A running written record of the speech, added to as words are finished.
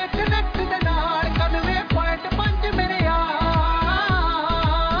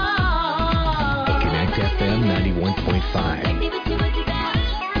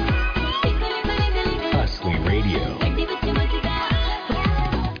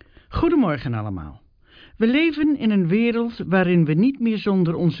Goedemorgen allemaal. We leven in een wereld waarin we niet meer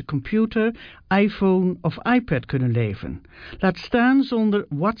zonder onze computer, iPhone of iPad kunnen leven. Laat staan zonder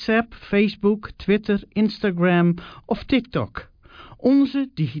WhatsApp, Facebook, Twitter, Instagram of TikTok. Onze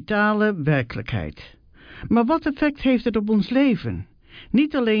digitale werkelijkheid. Maar wat effect heeft het op ons leven?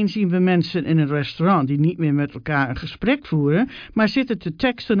 Niet alleen zien we mensen in een restaurant die niet meer met elkaar een gesprek voeren, maar zitten te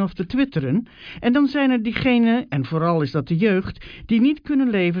teksten of te twitteren. En dan zijn er diegenen, en vooral is dat de jeugd, die niet kunnen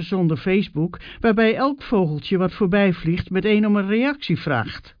leven zonder Facebook, waarbij elk vogeltje wat voorbij vliegt meteen om een reactie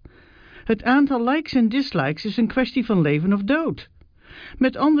vraagt. Het aantal likes en dislikes is een kwestie van leven of dood.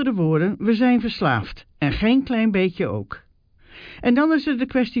 Met andere woorden, we zijn verslaafd, en geen klein beetje ook. En dan is er de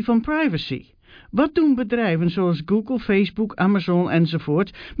kwestie van privacy. Wat doen bedrijven zoals Google, Facebook, Amazon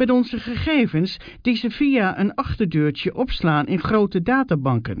enzovoort met onze gegevens die ze via een achterdeurtje opslaan in grote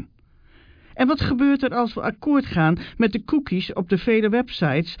databanken? En wat gebeurt er als we akkoord gaan met de cookies op de vele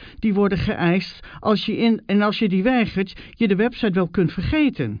websites die worden geëist als je die weigert, je de website wel kunt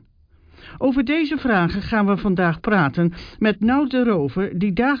vergeten? Over deze vragen gaan we vandaag praten met Nout de Rover,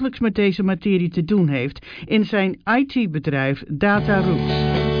 die dagelijks met deze materie te doen heeft in zijn IT-bedrijf Data Roots.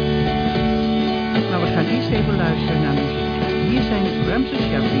 Maar we gaan eerst even luisteren naar muziek. Hier zijn Ramses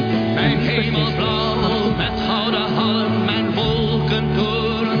Shaffi. Mijn hemelblauw met gouden halm, mijn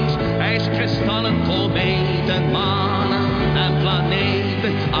wolkentorens, ijskristallen, kometen, manen en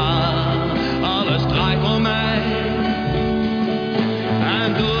planeten. Alles draait om mij.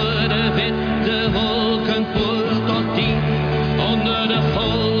 En door de witte wolkenpoort tot diep onder de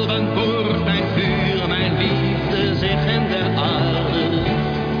golven boort mijn vuur, mijn liefde zich in de aarde.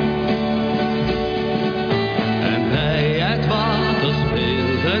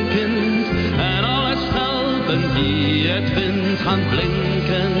 Die het vindt gaan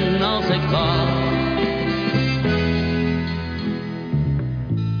blinken als ik wacht.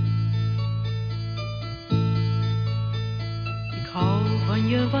 Ik hou van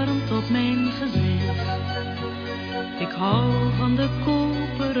je warmte op mijn gezicht. Ik hou van de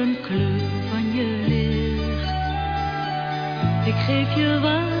koperen kleur van je licht. Ik geef je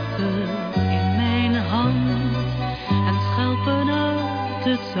water in mijn hand en schelpen uit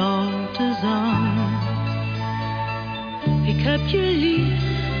het zoute zand. Ik heb je lief,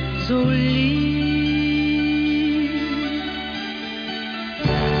 zo lief.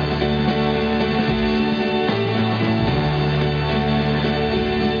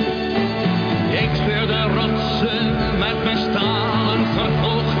 Ik speur de rotsen met mijn stalen,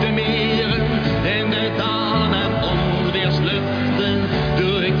 verhoog de meren in de dalen en onweersluchten.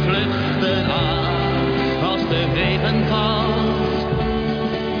 Doe ik vluchten aan als de regen valt.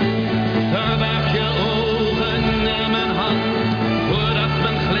 Verberg je ogen in mijn hand. Voordat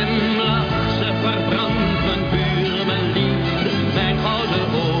mijn glimlach ze verbrandt, mijn vuur, mijn liefde, mijn gouden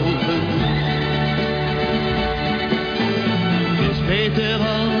ogen. Het is beter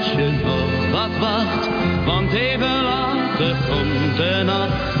als je nog wat wacht, want even later komt de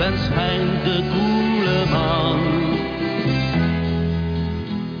nacht en schijnt de koele maan.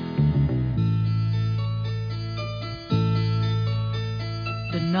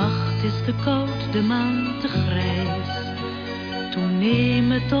 De nacht is te koud, de maan te grijs. Toen neem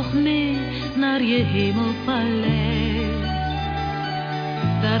me toch mee naar je hemelpaleis.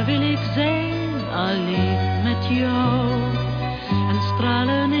 Daar wil ik zijn, alleen met jou. En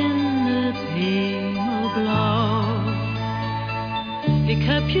stralen in het hemelblauw. Ik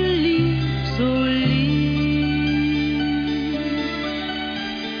heb je lief, zo lief.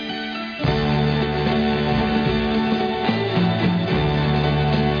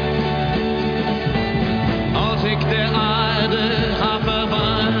 Als ik de aarde ga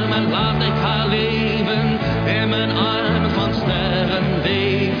verwarmen, laat ik haar leven in mijn armen van sterren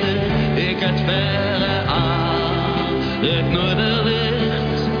weten. Ik het verre aan, het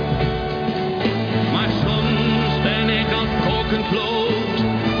noorderlicht. Maar soms ben ik als kokend lood.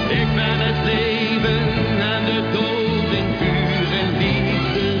 Ik ben het leven en de dood in vuur en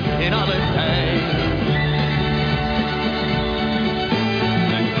liefde in alle tijd.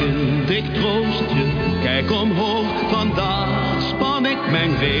 Mijn kind, ik troost je, kijk omhoog. Vandaag span ik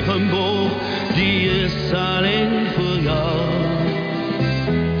mijn regenboog, die is alleen voor jou.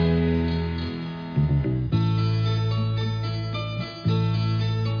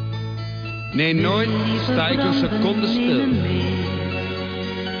 Nee, nooit sta ik een seconde stil.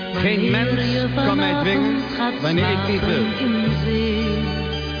 Geen mens kan mij dwingen wanneer ik niet wil.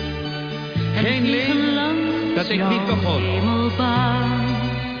 Geen leven dat ik niet begon.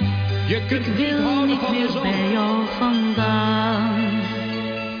 Je kunt niet houden van de zon. Bij jou vandaan.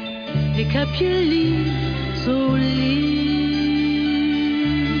 Ik heb je lief, zo lief.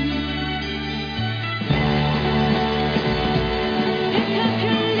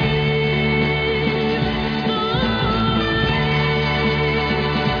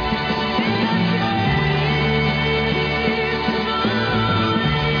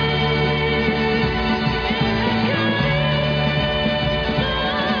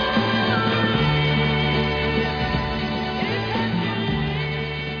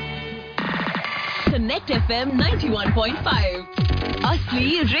 FM 91.5.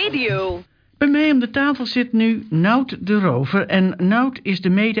 Asli Radio. Bij mij om de tafel zit nu Nout de Rover. En Nout is de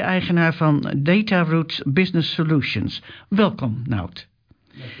mede-eigenaar van Data Roots Business Solutions. Welkom, Nout.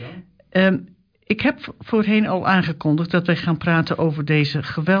 Dankjewel. Ik heb voorheen al aangekondigd dat wij gaan praten over deze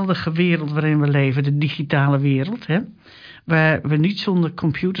geweldige wereld waarin we leven. De digitale wereld, hè? Waar we niet zonder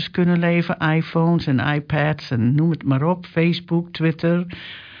computers kunnen leven. iPhones en iPads en noem het maar op. Facebook, Twitter.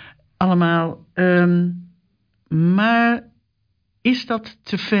 Allemaal. Maar is dat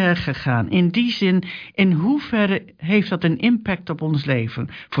te ver gegaan? In die zin, in hoeverre heeft dat een impact op ons leven?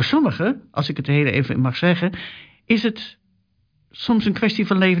 Voor sommigen, als ik het heel even mag zeggen, is het soms een kwestie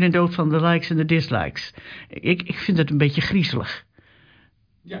van leven en dood van de likes en de dislikes. Ik vind het een beetje griezelig.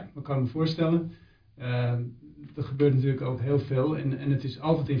 Ja, ik kan me voorstellen. Er gebeurt natuurlijk ook heel veel en het is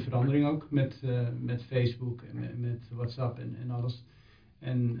altijd in verandering ook met Facebook en met WhatsApp en alles.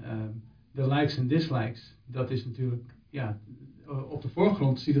 En de likes en dislikes, dat is natuurlijk, ja, op de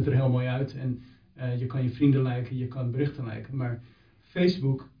voorgrond ziet het er heel mooi uit en je kan je vrienden liken, je kan berichten liken, maar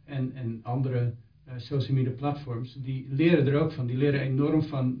Facebook en andere social media platforms, die leren er ook van. Die leren enorm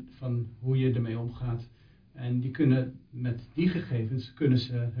van hoe je ermee omgaat. En die kunnen met die gegevens kunnen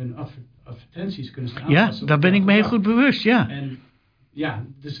ze hun advertenties aanpassen. Ja, daar ben ik me heel goed bewust, ja. En ja,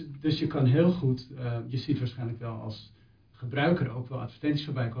 dus je kan heel goed, je ziet waarschijnlijk wel als gebruiker ook wel advertenties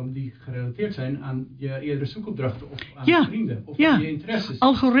voorbij komen die gerelateerd zijn aan je eerdere zoekopdrachten of aan je vrienden of aan je interesses.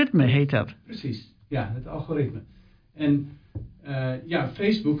 Algoritme heet dat. Precies, ja, het algoritme. En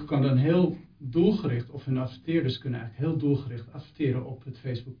Facebook kan dan heel doelgericht, of hun adverteerders kunnen eigenlijk heel doelgericht adverteren op het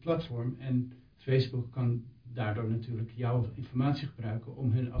Facebook-platform. En Facebook kan daardoor natuurlijk jouw informatie gebruiken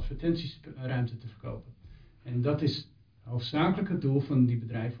om hun advertentieruimte te verkopen. En dat is hoofdzakelijk het doel van die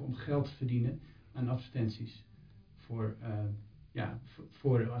bedrijven om geld te verdienen aan advertenties.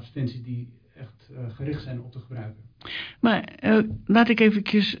 Voor advertenties die echt gericht zijn op de gebruiker. Maar laat ik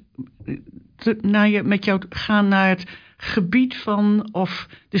eventjes met jou gaan naar het gebied van of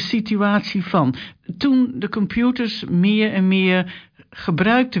de situatie van. Toen de computers meer en meer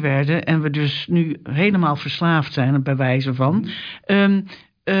gebruikt werden en we dus nu helemaal verslaafd zijn, bij wijze van.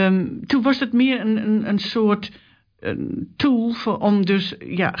 Toen was het meer een soort tool om dus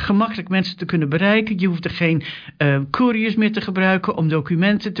gemakkelijk mensen te kunnen bereiken. Je hoeft er geen couriers meer te gebruiken om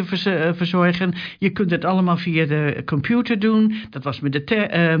documenten te verzorgen. Je kunt het allemaal via de computer doen. Dat was met de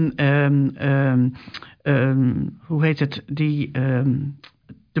hoe heet het?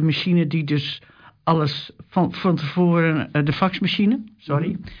 De machine die dus alles van tevoren, de faxmachine,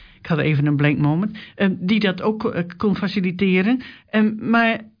 sorry. Ik had even een blank moment. Die dat ook kon faciliteren.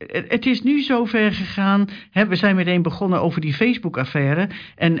 Maar het is nu zo ver gegaan. We zijn meteen begonnen over die Facebook-affaire.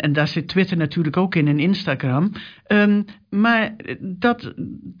 En daar zit Twitter natuurlijk ook in en Instagram. Maar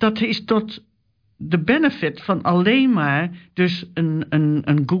dat is tot de benefit van alleen maar dus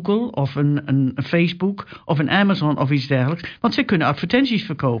een Google of een Facebook of een Amazon of iets dergelijks. Want ze kunnen advertenties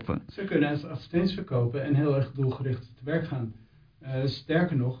verkopen. Ze kunnen advertenties verkopen en heel erg doelgericht te werk gaan.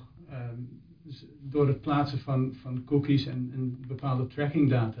 Sterker nog, door het plaatsen van cookies en bepaalde tracking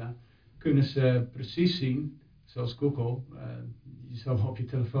data kunnen ze precies zien, zoals Google, je zal op je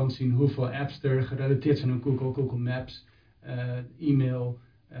telefoon zien hoeveel apps er gerelateerd zijn aan Google Maps, e-mail,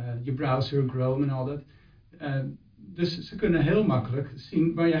 je browser, Chrome en al dat. Dus ze kunnen heel makkelijk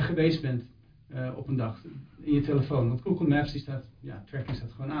zien waar jij geweest bent op een dag in je telefoon. Want Google Maps tracking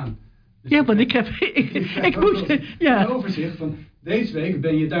staat gewoon aan. Dus ja, want ik moet een overzicht van deze week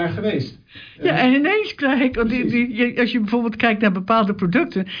ben je daar geweest. Ja, en ineens krijg ik, als je bijvoorbeeld kijkt naar bepaalde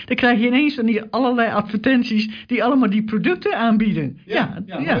producten, dan krijg je ineens van die allerlei advertenties die allemaal die producten aanbieden. Ja.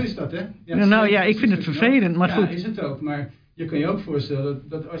 Hoe is dat, hè? Ik vind het vervelend, maar goed. Ja, is het ook, maar je kan je ook voorstellen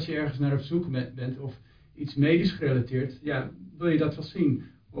dat als je ergens naar op zoek bent of iets medisch gerelateerd, wil je dat wel zien.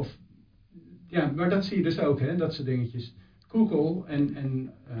 Maar dat zie je dus ook, hè, dat soort dingetjes. Google en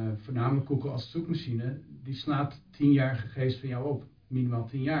voornamelijk Google als zoekmachine, die slaat 10-jarige gegevens van jou op. Minimaal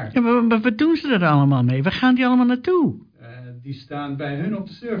 10 jaar. Ja, maar wat doen ze er allemaal mee? Waar gaan die allemaal naartoe? Die staan bij hun op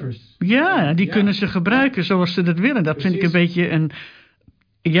de servers. Ja, die kunnen ze gebruiken zoals ze dat willen. Dat vind ik een beetje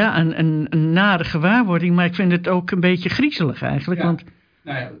een nare gewaarwording, maar ik vind het ook een beetje griezelig eigenlijk. Ja. Want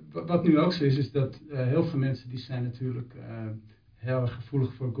Wat nu ook zo is dat heel veel mensen die zijn natuurlijk heel erg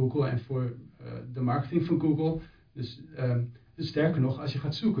gevoelig voor Google en voor de marketing van Google. Dus sterker nog, als je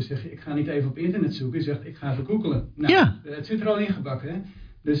gaat zoeken, zeg je, ik ga niet even op internet zoeken. Je zegt, ik ga even googlen. Het zit er al ingebakken, hè?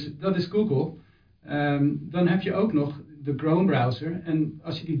 Dus dat is Google. Dan heb je ook nog de Chrome browser. En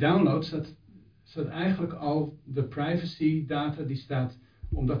als je die downloadt, staat eigenlijk al de privacy data die staat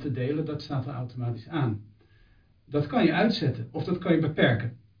om dat te delen, dat staat er automatisch aan. Dat kan je uitzetten of dat kan je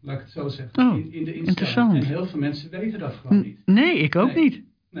beperken. Laat ik het zo zeggen. Oh, in de instelling. interessant. En heel veel mensen weten dat gewoon niet. Nee, ik ook niet.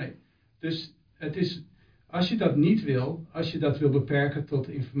 Nee. Dus het is, als je dat niet wil, als je dat wil beperken tot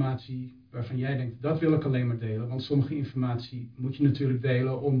informatie waarvan jij denkt, dat wil ik alleen maar delen. Want sommige informatie moet je natuurlijk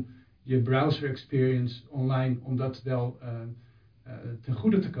delen om je browser experience online, om dat wel ten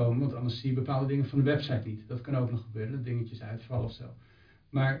goede te komen. Want anders zie je bepaalde dingen van de website niet. Dat kan ook nog gebeuren, dat dingetjes uitvallen of zo.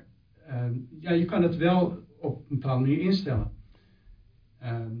 Maar je kan het wel op een bepaalde manier instellen.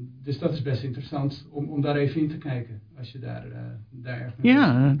 Dus dat is best interessant om daar even in te kijken. Als je daar erg mee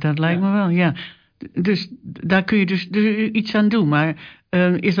Ja, dat lijkt me wel, ja. Dus daar kun je dus iets aan doen. Maar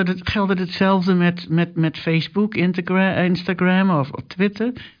geldt het hetzelfde met Facebook, Instagram of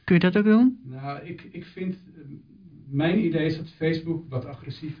Twitter? Kun je dat ook doen? Nou, ik vind... Mijn idee is dat Facebook wat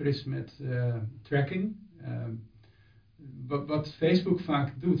agressiever is met tracking. Wat Facebook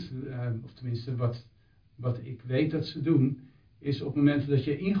vaak doet, of tenminste wat ik weet dat ze doen, is op het moment dat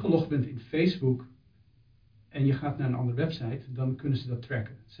je ingelogd bent in Facebook en je gaat naar een andere website, dan kunnen ze dat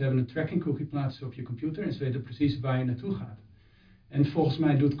tracken. Ze hebben een tracking cookie plaatsen op je computer en ze weten precies waar je naartoe gaat. En volgens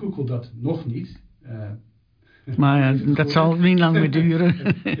mij doet Google dat nog niet. Maar dat zal niet lang meer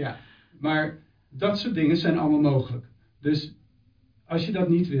duren. Ja, maar dat soort dingen zijn allemaal mogelijk. Dus als je dat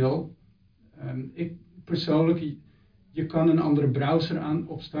niet wil, ik persoonlijk, je kan een andere browser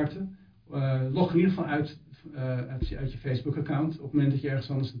opstarten. Log in ieder geval uit je Facebook-account op het moment dat je ergens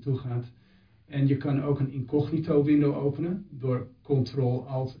anders naartoe gaat. En je kan ook een incognito window openen door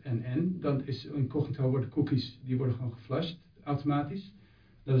Ctrl-Alt en N. Dan is incognito worden cookies, die worden gewoon geflushed automatisch.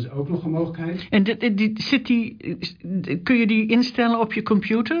 Dat is ook nog een mogelijkheid. En kun je die instellen op je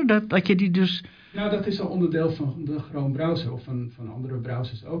computer? Dat je die dus... Nou, dat is al onderdeel van de Chrome browser of van andere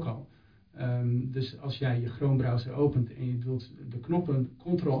browsers ook al. Dus als jij je Chrome browser opent en je doet de knoppen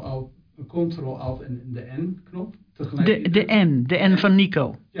Ctrl-Alt en de N-knop tegelijk. De N van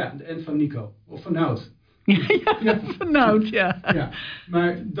Nico. Ja, de N van Nico. Of van Nout. Ja, van Nout, ja. Ja.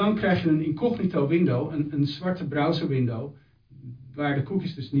 Maar dan krijg je een incognito window, een zwarte browser window, waar de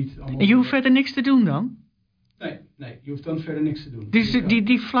cookies dus niet allemaal... En je hoeft verder niks te doen dan? Nee, je hoeft dan verder niks te doen. Dus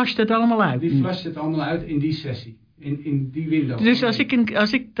die flasht het allemaal uit? Die flasht het allemaal uit in die sessie. In die window. Dus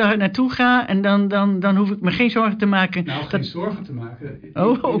als ik daar naartoe ga en dan hoef ik me geen zorgen te maken... Nou, geen zorgen te maken.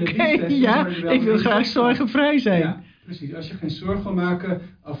 Oké. Ja, ik wil graag zorgenvrij zijn. Ja, precies. Als je geen zorgen wil maken,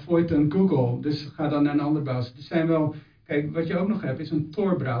 avoid dan Google. Dus ga dan naar een andere browser. Er zijn wel... Kijk, wat je ook nog hebt is een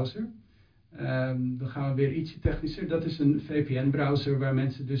Tor-browser. Dan gaan we weer ietsje technischer. Dat is een VPN-browser waar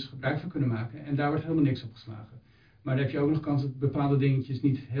mensen dus gebruik van kunnen maken. En daar wordt helemaal niks op geslagen. Maar dan heb je ook nog kans dat bepaalde dingetjes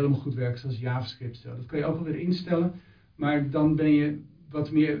niet helemaal goed werken, zoals JavaScript. Zo. Dat kan je ook wel weer instellen, maar dan ben je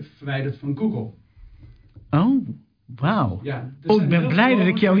wat meer verwijderd van Google. Oh, wauw. Ja, ik ben blij dat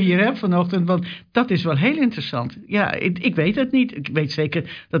ik jou hier heb vanochtend, want dat is wel heel interessant. Ja, ik weet het niet. Ik weet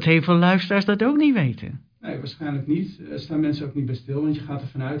zeker dat heel veel luisteraars dat ook niet weten. Nee, waarschijnlijk niet. Er staan mensen ook niet bij stil, want je gaat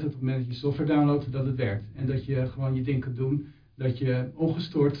ervan uit dat op het moment dat je software downloadt, dat het werkt. En dat je gewoon je ding kunt doen, dat je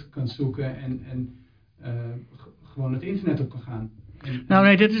ongestoord kan zoeken en gewoon het internet op kan gaan.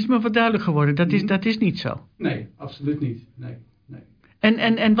 Nee, dat is me wat duidelijk geworden. Dat is niet zo. Nee, absoluut niet. Nee.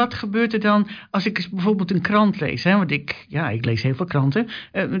 En wat gebeurt er dan als ik bijvoorbeeld een krant lees? Hè? Want ik lees heel veel kranten.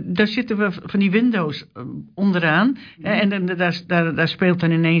 Daar zitten we van die windows onderaan. En daar speelt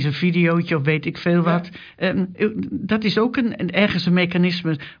dan ineens een videootje of weet ik veel wat. Dat is ook ergens een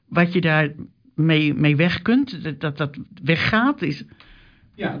mechanisme wat je daar mee weg kunt. Dat weggaat.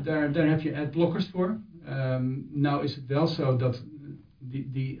 Ja, daar heb je adblockers voor. Nou is het wel zo dat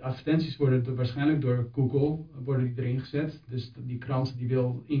die advertenties worden waarschijnlijk door Google worden die erin gezet. Dus die krant die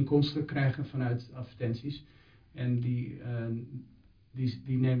wil inkomsten krijgen vanuit advertenties. En die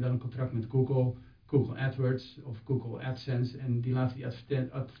neemt dan een contract met Google AdWords of Google AdSense. En die laten die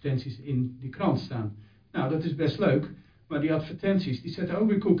advertenties in die krant staan. Nou, dat is best leuk. Maar die advertenties die zetten ook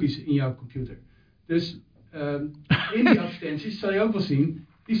weer cookies in jouw computer. Dus in die advertenties zal je ook wel zien,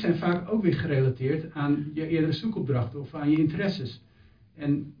 die zijn vaak ook weer gerelateerd aan je eerdere zoekopdrachten of aan je interesses.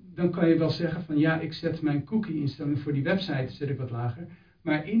 En dan kan je wel zeggen van ja, ik zet mijn cookie-instelling voor die website zet ik wat lager.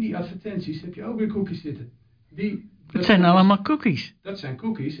 Maar in die advertenties heb je ook weer cookies zitten. Dat zijn allemaal cookies. Dat zijn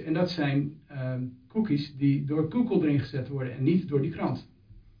cookies en dat zijn cookies die door Google erin gezet worden en niet door die krant.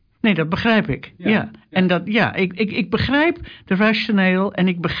 Nee, dat begrijp ik. Ja. En ik begrijp de rationeel en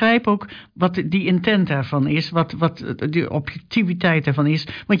ik begrijp ook wat die intent daarvan is, wat de objectiviteit daarvan is.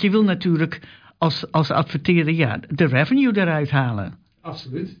 Want je wil natuurlijk als adverteerder de revenue eruit halen.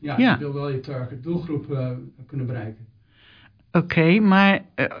 Absoluut. Ja. Je wil wel je target doelgroep kunnen bereiken. Oké, maar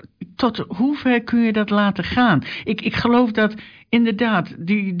tot hoe ver kun je dat laten gaan? Ik geloof dat inderdaad,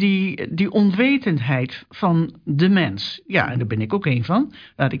 die onwetendheid van de mens. Ja, en daar ben ik ook een van,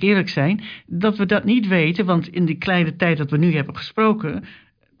 laat ik eerlijk zijn. Dat we dat niet weten, want in die kleine tijd dat we nu hebben gesproken,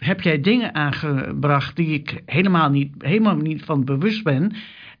 heb jij dingen aangebracht die ik helemaal niet van bewust ben.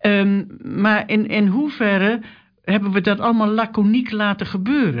 Maar in hoeverre hebben we dat allemaal laconiek laten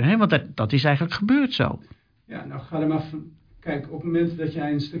gebeuren? Hè? Want dat is eigenlijk gebeurd zo. Ja, nou ga er maar van. Kijk, op het moment dat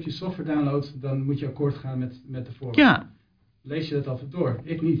jij een stukje software downloadt, dan moet je akkoord gaan met de voorwaarden. Ja. Lees je dat altijd door?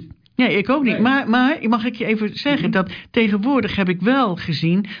 Ik niet. Nee, ik ook niet. Nee. Maar mag ik je even zeggen dat tegenwoordig heb ik wel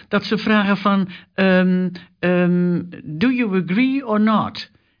gezien dat ze vragen van do you agree or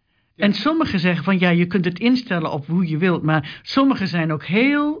not? Ja. En sommigen zeggen van ja, je kunt het instellen op hoe je wilt, maar sommigen zijn ook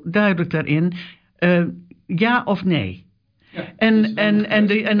heel duidelijk daarin ja of nee. Ja,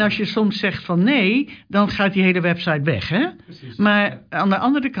 en als je soms zegt van nee, dan gaat die hele website weg, hè? Precies, maar aan de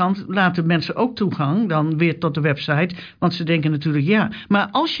andere kant laten mensen ook toegang dan weer tot de website, want ze denken natuurlijk ja. Maar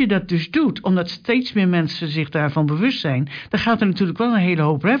als je dat dus doet, omdat steeds meer mensen zich daarvan bewust zijn, dan gaat er natuurlijk wel een hele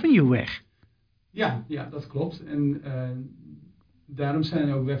hoop revenue weg. Ja, dat klopt. En daarom zijn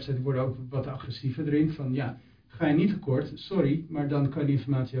er ook websites die worden ook wat agressiever erin. Van ja, ga je niet akkoord, sorry, maar dan kan je die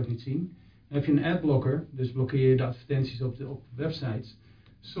informatie ook niet zien. Dan heb je een adblocker, dus blokkeer je de advertenties op websites.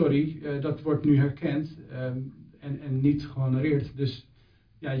 Sorry, dat wordt nu herkend en niet gehonoreerd. Dus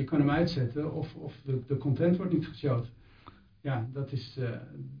ja, je kan hem uitzetten of de content wordt niet geshowd. Ja,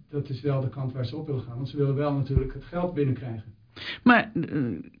 dat is wel de kant waar ze op willen gaan. Want ze willen wel natuurlijk het geld binnenkrijgen. Maar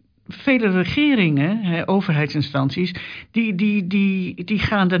vele regeringen, overheidsinstanties, die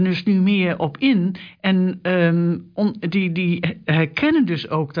gaan er dus nu meer op in. En die herkennen dus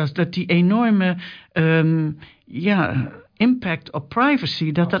ook dat die enorme impact op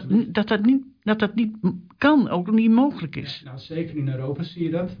privacy, dat niet kan, ook niet mogelijk is. Ja, nou, zeker in Europa zie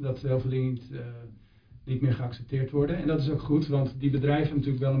je dat heel veel dingen niet meer geaccepteerd worden. En dat is ook goed, want die bedrijven hebben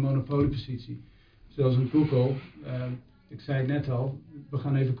natuurlijk wel een monopoliepositie. Zoals een Google. Ik zei het net al, we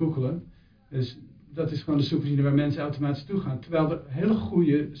gaan even googelen. Dus dat is gewoon de zoekmachine waar mensen automatisch toe gaan. Terwijl er hele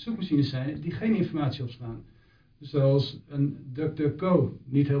goede zoekmachines zijn die geen informatie opslaan. Zoals een DuckDuckGo.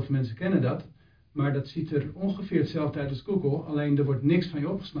 Niet heel veel mensen kennen dat. Maar dat ziet er ongeveer hetzelfde uit als Google. Alleen er wordt niks van je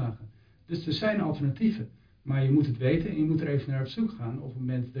opgeslagen. Dus er zijn alternatieven. Maar je moet het weten en je moet er even naar op zoek gaan. Op het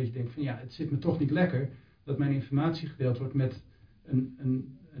moment dat je denkt van ja, het zit me toch niet lekker. Dat mijn informatie gedeeld wordt met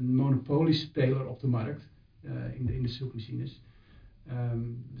een monopoliespeler op de markt. In de zoekmachines,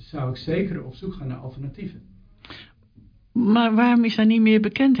 zou ik zeker op zoek gaan naar alternatieven. Maar waarom is daar niet meer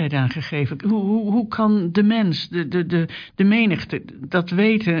bekendheid aan gegeven? Hoe kan de mens, de menigte, dat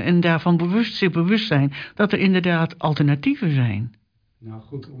weten en daarvan zich bewust zijn dat er inderdaad alternatieven zijn? Nou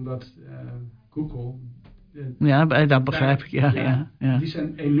goed, omdat Google... dat begrijp ik, ja. Die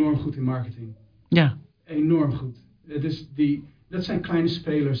zijn enorm goed in marketing. Ja. Enorm goed. Dus dat zijn kleine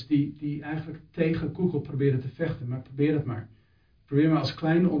spelers die eigenlijk tegen Google proberen te vechten. Maar probeer het maar. Probeer maar als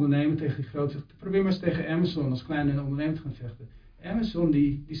kleine ondernemer tegen die grote... Probeer maar eens tegen Amazon als kleine ondernemer te gaan vechten. Amazon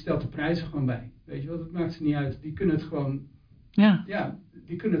die stelt de prijzen gewoon bij. Weet je wel, dat maakt ze niet uit. Die kunnen het gewoon... Ja,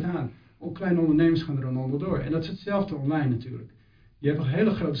 die kunnen het aan. Kleine ondernemers gaan er dan onderdoor. En dat is hetzelfde online natuurlijk. Je hebt nog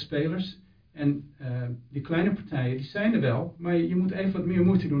hele grote spelers. En die kleine partijen, die zijn er wel. Maar je moet even wat meer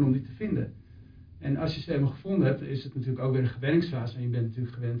moeite doen om die te vinden. En als je ze helemaal gevonden hebt, is het natuurlijk ook weer een gewenningsfase. En je bent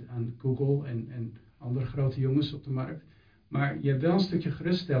natuurlijk gewend aan Google en andere grote jongens op de markt. Maar je hebt wel een stukje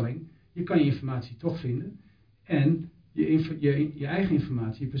geruststelling. Je kan je informatie toch vinden. En je eigen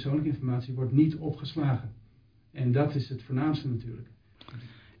informatie, je persoonlijke informatie, wordt niet opgeslagen. En dat is het voornaamste natuurlijk.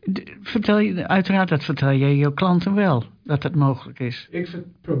 Uiteraard, dat vertel jij je klanten wel, dat het mogelijk is. Ik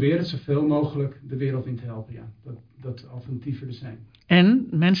probeer het zoveel mogelijk de wereld in te helpen, ja. Dat alternatieven er zijn. En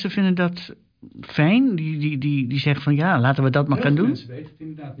mensen vinden dat... fijn, die zeggen van ja, laten we dat maar gaan doen. Mensen weten het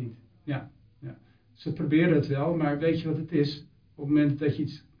inderdaad niet. Ja. Ze proberen het wel, maar weet je wat het is? Op het moment dat je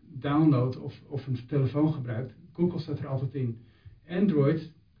iets downloadt of een telefoon gebruikt, Google staat er altijd in.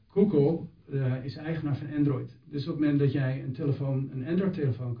 Google is eigenaar van Android. Dus op het moment dat jij een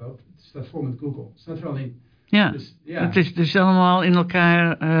Android-telefoon koopt, het staat vol met Google. Het staat er al in. Ja, dus, het is dus allemaal in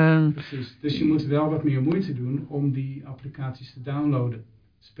elkaar... Precies, dus je moet wel wat meer moeite doen om die applicaties te downloaden.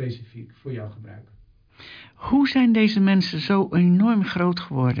 Specifiek voor jouw gebruik. Hoe zijn deze mensen zo enorm groot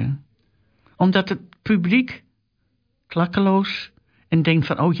geworden? Omdat het publiek klakkeloos en denkt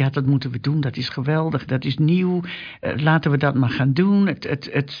van... oh ja, dat moeten we doen, dat is geweldig, dat is nieuw. Laten we dat maar gaan doen.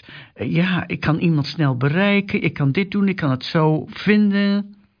 Ik kan iemand snel bereiken, ik kan dit doen, ik kan het zo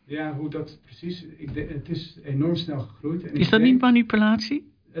vinden. Ja, hoe dat precies... het is enorm snel gegroeid. En is dat niet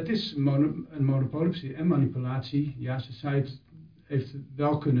manipulatie? Het is een monopolie en manipulatie. Ja, ze zou het... heeft het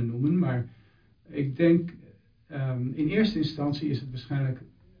wel kunnen noemen, maar ik denk in eerste instantie is het waarschijnlijk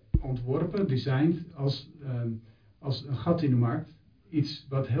ontworpen, designed als een gat in de markt. Iets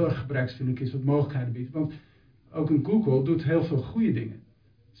wat heel erg gebruiksvriendelijk is, wat mogelijkheden biedt. Want ook een Google doet heel veel goede dingen.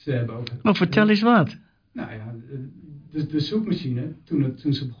 Ze hebben ook... Vertel eens wat. Nou ja, de zoekmachine,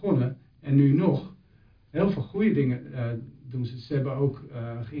 toen ze begonnen, en nu nog, heel veel goede dingen doen ze. Ze hebben ook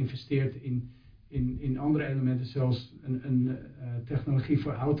geïnvesteerd in andere elementen, zoals een technologie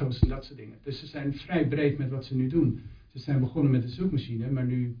voor auto's en dat soort dingen. Dus ze zijn vrij breed met wat ze nu doen. Ze zijn begonnen met de zoekmachine, maar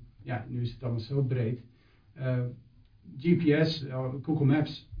nu is het allemaal zo breed. GPS, Google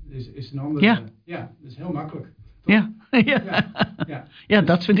Maps, is een andere... Ja, dat is heel makkelijk. Ja. Ja,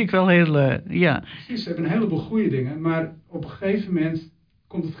 dat vind ik wel heel... Precies, ze hebben een heleboel goede dingen, maar op een gegeven moment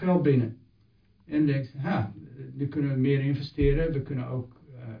komt het geld binnen. En je denkt, nu kunnen we meer investeren, we kunnen ook...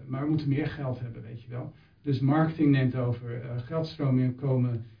 maar we moeten meer geld hebben, weet je wel. Dus marketing neemt over, geldstromingen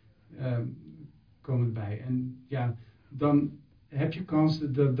komen erbij. En ja, dan heb je kans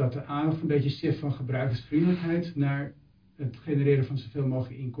dat de aandacht een beetje shift van gebruikersvriendelijkheid naar het genereren van zoveel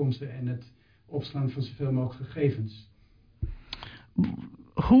mogelijk inkomsten en het opslaan van zoveel mogelijk gegevens.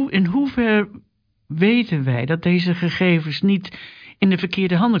 In hoever weten wij dat deze gegevens niet in de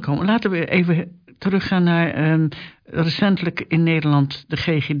verkeerde handen komen? Laten we even teruggaan naar recentelijk in Nederland de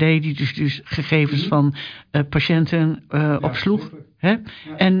GGD, die dus gegevens van patiënten opsloeg. Hè? Ja.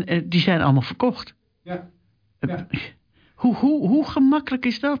 En die zijn allemaal verkocht. Ja. Hoe gemakkelijk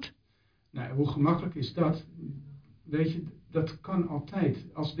is dat? Nou, hoe gemakkelijk is dat? Weet je, dat kan altijd.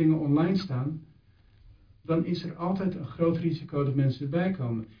 Als dingen online staan, dan is er altijd een groot risico dat mensen erbij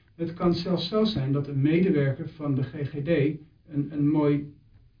komen. Het kan zelfs zo zijn dat een medewerker van de GGD een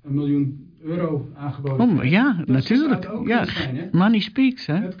miljoen euro aangeboden krijgt. Ja, dat natuurlijk. Ook zijn, hè? Money speaks,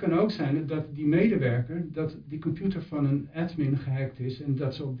 hè? Het kan ook zijn dat die medewerker, dat die computer van een admin gehackt is en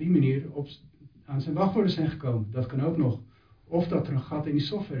dat ze op die manier aan zijn wachtwoorden zijn gekomen. Dat kan ook nog. Of dat er een gat in die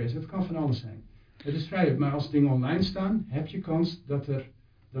software is. Het kan van alles zijn. Het is vrij, maar als dingen online staan, heb je kans dat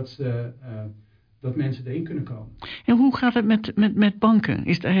mensen erin kunnen komen. En hoe gaat het met banken?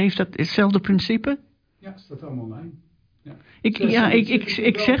 Heeft dat hetzelfde principe? Ja, het staat allemaal online.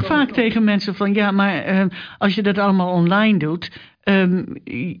 Ik zeg vaak tegen mensen van als je dat allemaal online doet,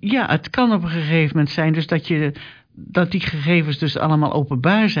 het kan op een gegeven moment zijn dus dat die gegevens dus allemaal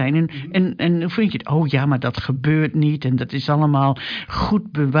openbaar zijn. En dan vind je maar dat gebeurt niet en dat is allemaal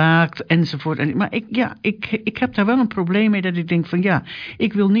goed bewaakt enzovoort. Maar ik heb daar wel een probleem mee dat ik denk van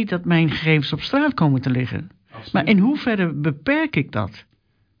ik wil niet dat mijn gegevens op straat komen te liggen. Absoluut. Maar in hoeverre beperk ik dat?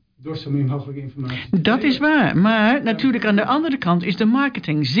 Door zo min mogelijk informatie. Dat is waar, maar natuurlijk aan de andere kant is de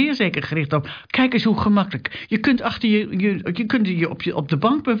marketing zeer zeker gericht op. Kijk eens hoe gemakkelijk. Je kunt je kunt op de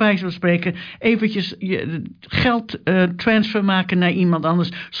bank bij wijze van spreken eventjes je geld transfer maken naar iemand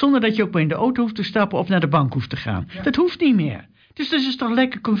anders, zonder dat je ook maar in de auto hoeft te stappen of naar de bank hoeft te gaan. Ja. Dat hoeft niet meer. Dus dat is toch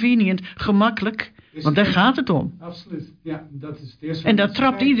lekker convenient, gemakkelijk, want daar gaat het om. Absoluut, ja, dat is het eerste. En daar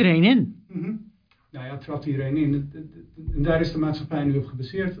trapt iedereen in. Mm-hmm. Nou ja, trapt iedereen in. En daar is de maatschappij nu op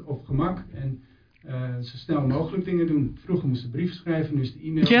gebaseerd, op gemak en zo snel mogelijk dingen doen. Vroeger moesten brieven schrijven, nu is de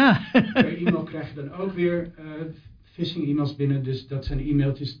e-mail. Ja. Bij e-mail krijg je dan ook weer phishing e-mails binnen. Dus dat zijn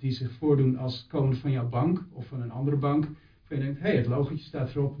e-mailtjes die zich voordoen als komend van jouw bank of van een andere bank. Waar je denkt, het logotje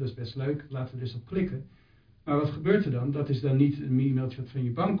staat erop, dat is best leuk, laten we er eens op klikken. Maar wat gebeurt er dan? Dat is dan niet een e-mailtje wat van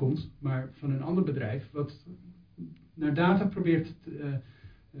je bank komt, maar van een ander bedrijf wat naar data probeert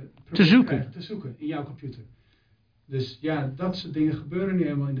te zoeken in jouw computer. Dus dat soort dingen gebeuren nu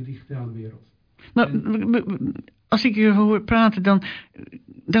eenmaal in de digitale wereld. Maar als ik je hoor praten,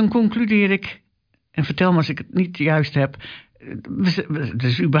 dan concludeer ik, en vertel me als ik het niet juist heb, er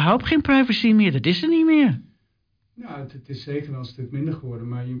is überhaupt geen privacy meer, dat is er niet meer. Nou, het is zeker wel een stuk minder geworden,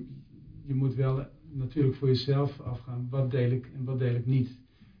 maar je moet wel natuurlijk voor jezelf afgaan, wat deel ik en wat deel ik niet.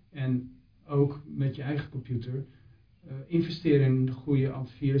 En ook met je eigen computer investeren in de goede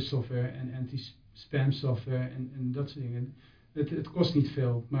antivirus software en anti-spam software en dat soort dingen. Het kost niet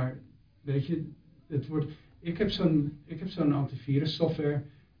veel, maar weet je, ik heb zo'n antivirus software.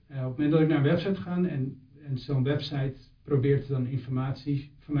 Op het moment dat ik naar een website ga en zo'n website probeert dan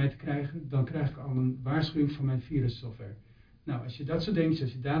informatie van mij te krijgen, dan krijg ik al een waarschuwing van mijn virussoftware. Nou, als je dat soort dingetjes,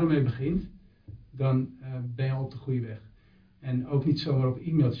 als je daarmee begint, dan ben je al op de goede weg. En ook niet zomaar op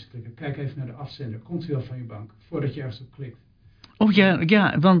e-mailtjes klikken. Kijk even naar de afzender. Komt hij wel van je bank? Voordat je ergens op klikt. Oh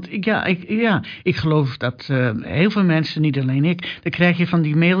ja, want ik geloof dat heel veel mensen, niet alleen ik, dan krijg je van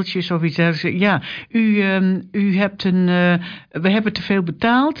die mailtjes of iets dergelijks. Ja, u hebt we hebben te veel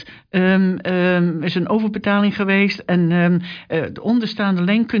betaald. Er is een overbetaling geweest en de onderstaande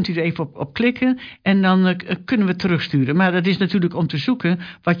link kunt u er even op klikken en dan kunnen we het terugsturen. Maar dat is natuurlijk om te zoeken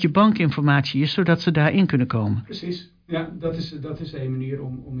wat je bankinformatie is, zodat ze daarin kunnen komen. Precies. Ja, dat is één manier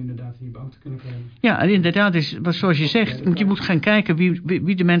om inderdaad in je bank te kunnen komen. Ja, inderdaad, zoals je zegt, je moet gaan kijken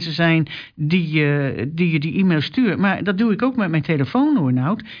wie de mensen zijn die je die e-mail stuurt. Maar dat doe ik ook met mijn telefoon, hoor,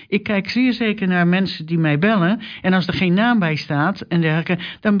 Nout. Ik kijk zeer zeker naar mensen die mij bellen. En als er geen naam bij staat en dergelijke,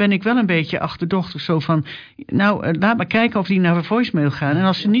 dan ben ik wel een beetje achterdochtig. Zo van, laat maar kijken of die naar een voicemail gaan. En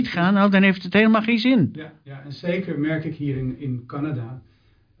als ze niet gaan, dan heeft het helemaal geen zin. Ja, en zeker merk ik hier in Canada.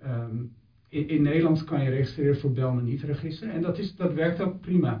 In Nederland kan je registreren voor bel maar niet register. En dat werkt ook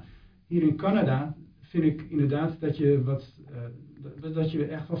prima. Hier in Canada vind ik inderdaad dat je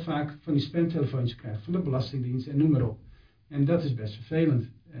echt wel vaak van die spamtelefoontjes krijgt. Van de Belastingdienst en noem maar op. En dat is best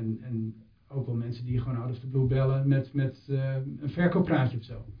vervelend. En ook wel mensen die gewoon out of the blue bellen met een verkooppraatje of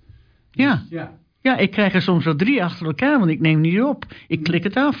zo. Ja. Dus, Ja, ik krijg er soms wel 3 achter elkaar, want ik neem niet op. Ik klik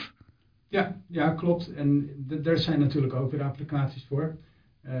het af. Ja, klopt. En daar zijn natuurlijk ook weer applicaties voor.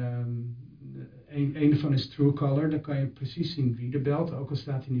 Een daarvan is Truecaller. Dan kan je precies zien wie er belt, ook al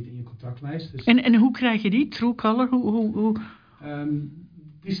staat hij niet in je contactlijst. Dus, en hoe krijg je die, Truecaller? Hoe?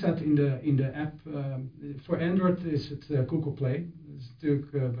 Die staat in de app. Voor Android is het Google Play. Dat is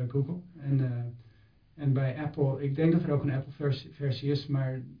natuurlijk bij Google. En bij Apple, ik denk dat er ook een Apple-versie is,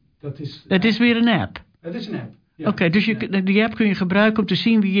 maar dat is... Het is weer een app? Het is een app. Ja, Oké, dus die app kun je gebruiken om te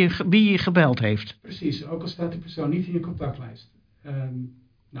zien wie je gebeld heeft? Precies, ook al staat die persoon niet in je contactlijst.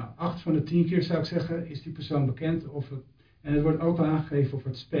 8 van de 10 keer zou ik zeggen, is die persoon bekend. En het wordt ook wel aangegeven of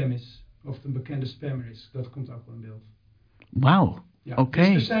het spam is. Of het een bekende spammer is. Dat komt ook wel in beeld. Wauw, ja, oké.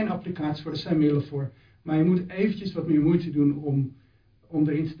 Dus er zijn applicaties voor, er zijn middelen voor. Maar je moet eventjes wat meer moeite doen om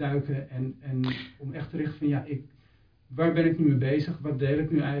erin te duiken. En om echt te richten van, waar ben ik nu mee bezig? Wat deel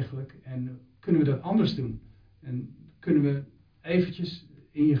ik nu eigenlijk? En kunnen we dat anders doen? En kunnen we eventjes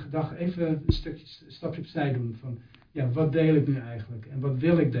in je gedachten even een stapje opzij doen van... wat deel ik nu eigenlijk? En wat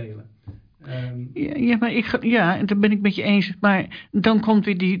wil ik delen? Dat ben ik met je eens. Maar dan komt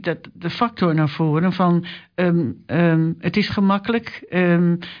weer de factor naar voren van... het is gemakkelijk.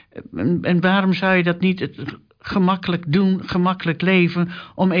 En waarom zou je dat niet gemakkelijk doen, gemakkelijk leven...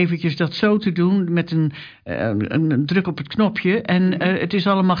 om eventjes dat zo te doen met een druk op het knopje... en het is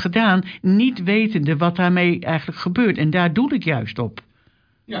allemaal gedaan, niet wetende wat daarmee eigenlijk gebeurt. En daar doe ik juist op.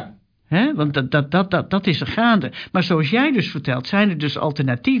 Ja. Want dat is er gaande. Maar zoals jij dus vertelt, zijn er dus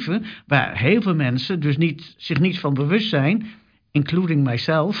alternatieven... waar heel veel mensen dus zich niet van bewust zijn... including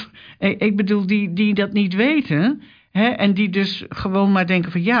myself. Ik bedoel, die dat niet weten... en die dus gewoon maar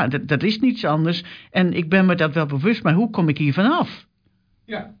denken van... dat is niets anders... en ik ben me dat wel bewust... maar hoe kom ik hier vanaf?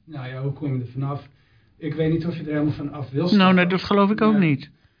 Ja, hoe kom je er vanaf? Ik weet niet of je er helemaal vanaf wil stappen. Nou, dat geloof ik ook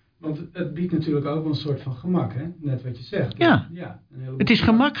niet. Want het biedt natuurlijk ook wel een soort van gemak, hè? Net wat je zegt. Ja, het is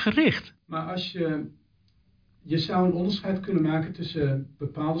gemakgericht. Maar als je zou een onderscheid kunnen maken tussen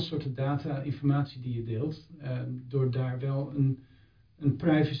bepaalde soorten data, informatie die je deelt, door daar wel een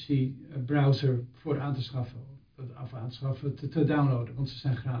privacy browser voor aan te schaffen, te downloaden, want ze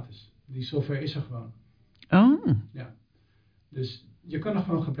zijn gratis. Die software is er gewoon. Oh. Ja. Dus je kan er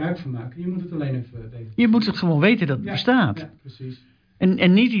gewoon gebruik van maken. Je moet het alleen even weten. Je moet het gewoon weten dat het bestaat. Ja, precies.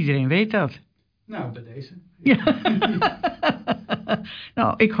 En niet iedereen weet dat. Nou, bij deze. Ja.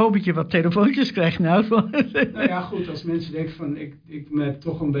 Nou, ik hoop dat je wat telefoontjes krijgt nou. Nou ja, goed, als mensen denken van, ik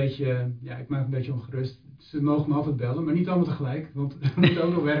maak een beetje ongerust. Ze mogen me altijd bellen, maar niet allemaal tegelijk, want we moeten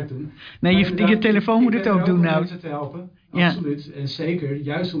ook nog werk doen. Nee, je telefoon moet het ook doen nou. Om mensen te helpen, absoluut. Ja. En zeker,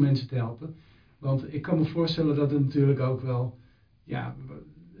 juist om mensen te helpen. Want ik kan me voorstellen dat het natuurlijk ook wel,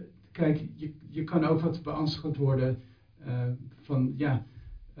 kijk, je kan ook wat beangstigd worden van,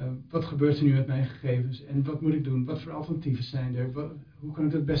 wat gebeurt er nu met mijn gegevens en wat moet ik doen? Wat voor alternatieven zijn er? Hoe kan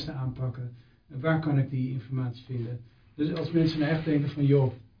ik het beste aanpakken? Waar kan ik die informatie vinden? Dus als mensen nou echt denken van,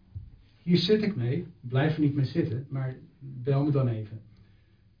 joh, hier zit ik mee, blijf er niet mee zitten, maar bel me dan even.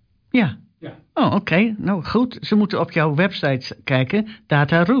 Ja. Oh, oké. Nou, goed. Ze moeten op jouw website kijken,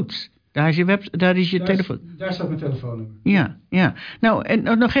 Data Roots. Daar is je telefoon. Daar staat mijn telefoonnummer. Ja. Nou,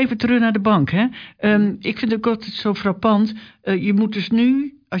 en nog even terug naar de bank, hè. Ik vind het ook altijd zo frappant. Je moet dus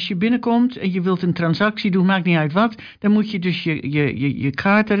nu, als je binnenkomt en je wilt een transactie doen, maakt niet uit wat, dan moet je dus je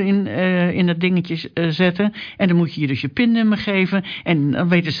kaart erin in dat dingetje zetten. En dan moet je dus je pinnummer geven. En dan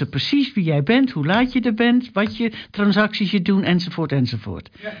weten ze precies wie jij bent, hoe laat je er bent, wat je transacties je doen,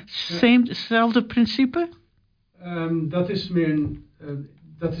 enzovoort. Ja. Hetzelfde principe? Dat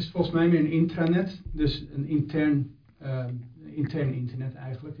is volgens mij meer een intranet, dus een intern internet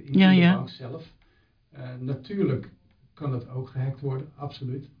eigenlijk, in de bank zelf. Natuurlijk kan dat ook gehackt worden,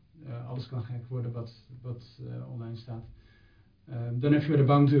 absoluut. Alles kan gehackt worden wat online staat. Dan heb je bij de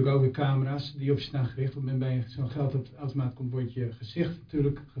bank natuurlijk ook weer camera's die op je staan gericht. Op het moment dat je zo'n geldautomaat komt, wordt je gezicht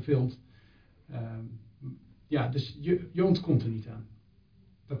natuurlijk gefilmd. Dus je ontkomt er niet aan.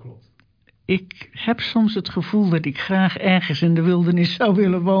 Dat klopt. Ik heb soms het gevoel dat ik graag ergens in de wildernis zou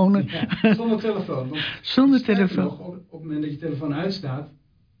willen wonen. Ja, zonder telefoon. Zonder telefoon. Nog, op het moment dat je telefoon uitstaat,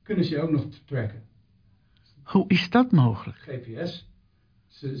 kunnen ze je ook nog tracken. Hoe is dat mogelijk? GPS.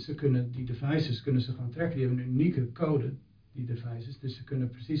 Ze kunnen die devices kunnen ze gaan tracken. Die hebben een unieke code, die devices. Dus ze kunnen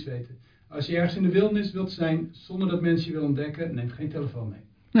precies weten. Als je ergens in de wildernis wilt zijn, zonder dat mensen je willen ontdekken, neem geen telefoon mee.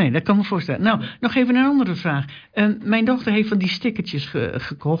 Nee, dat kan me voorstellen. Nou, nog even een andere vraag. Mijn dochter heeft van die stickertjes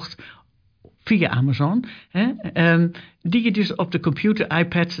gekocht via Amazon. Die je dus op de computer,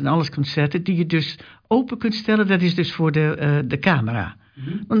 iPads en alles kunt zetten. Die je dus open kunt stellen. Dat is dus voor de camera.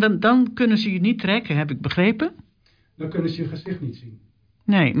 Mm-hmm. Want dan kunnen ze je niet trekken, heb ik begrepen. Dan kunnen ze je gezicht niet zien.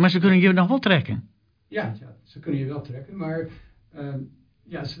 Nee, maar ze kunnen je nog wel trekken. Ja, ze kunnen je wel trekken, maar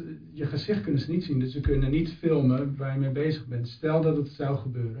je gezicht kunnen ze niet zien. Dus ze kunnen niet filmen waar je mee bezig bent. Stel dat het zou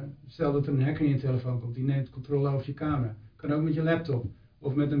gebeuren. Stel dat er een hacker in je telefoon komt, die neemt controle over je camera. Kan ook met je laptop.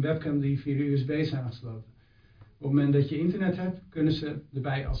 Of met een webcam die via de USB is aangesloten. Op het moment dat je internet hebt, kunnen ze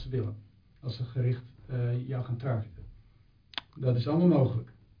erbij als ze willen. Als ze gericht jou gaan targeten. Dat is allemaal mogelijk.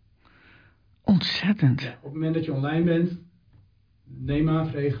 Ontzettend. Ja, op het moment dat je online bent, neem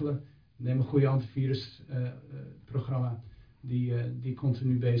maatregelen. Neem een goede antivirusprogramma die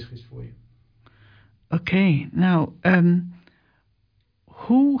continu bezig is voor je. Oké, nou,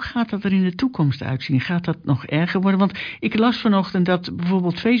 hoe gaat dat er in de toekomst uitzien? Gaat dat nog erger worden? Want ik las vanochtend dat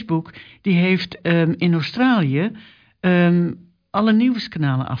bijvoorbeeld Facebook, die heeft in Australië alle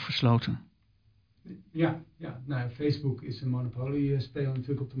nieuwskanalen afgesloten. Ja, nou, Facebook is een monopoliespeler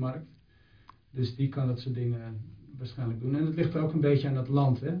natuurlijk op de markt. Dus die kan dat soort dingen waarschijnlijk doen. En het ligt ook een beetje aan het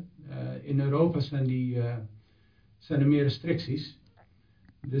land. Hè? In Europa zijn er meer restricties.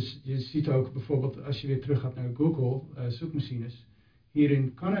 Dus je ziet ook bijvoorbeeld als je weer terug gaat naar Google zoekmachines. Hier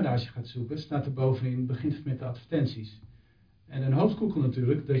in Canada als je gaat zoeken staat er bovenin begint het met de advertenties. En dan hoopt Google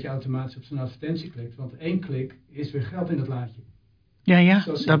natuurlijk dat je automatisch op zo'n advertentie klikt. Want 1 klik is weer geld in het laadje. Ja,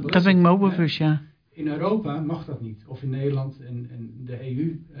 dat ben ik me ook bewust, ja. In Europa mag dat niet. Of in Nederland en de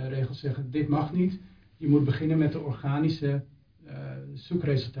EU-regels zeggen dit mag niet. Je moet beginnen met de organische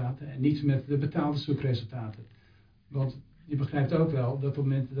zoekresultaten en niet met de betaalde zoekresultaten. Want je begrijpt ook wel dat op het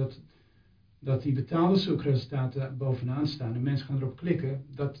moment dat die betaalde zoekresultaten bovenaan staan en mensen gaan erop klikken,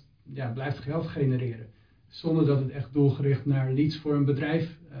 dat blijft geld genereren. Zonder dat het echt doelgericht naar leads voor een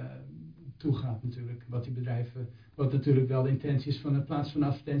bedrijf toe gaat natuurlijk. Wat natuurlijk wel de intentie is van het plaatsen van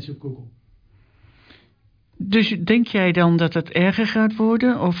advertentie op Google. Dus denk jij dan dat het erger gaat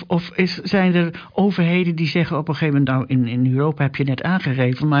worden? Of zijn er overheden die zeggen op een gegeven moment, nou in Europa heb je net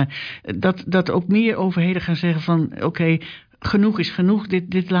aangegeven, maar dat ook meer overheden gaan zeggen van oké, genoeg is genoeg,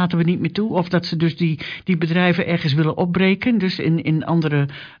 dit laten we niet meer toe. Of dat ze dus die bedrijven ergens willen opbreken, dus in andere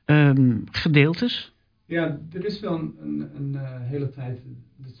gedeeltes? Ja, er is wel een hele tijd,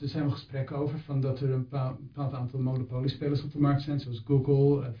 er zijn wel gesprekken over, van dat er een bepaald aantal monopoliespelers op de markt zijn, zoals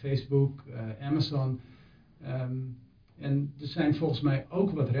Google, Facebook, Amazon. En er zijn volgens mij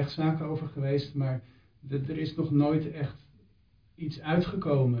ook wat rechtszaken over geweest, maar er is nog nooit echt iets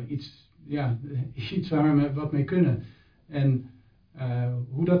uitgekomen, iets waar we wat mee kunnen. En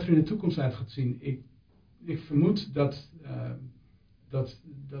hoe dat er in de toekomst uit gaat zien, ik vermoed dat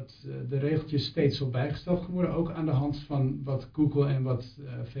de regeltjes steeds zal bijgesteld gaan worden, ook aan de hand van wat Google en wat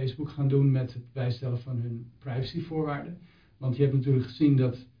Facebook gaan doen met het bijstellen van hun privacyvoorwaarden. Want je hebt natuurlijk gezien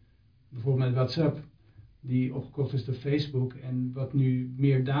dat bijvoorbeeld met WhatsApp, die opgekocht is door Facebook en wat nu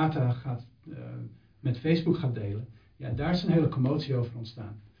meer data met Facebook gaat delen, daar is een hele commotie over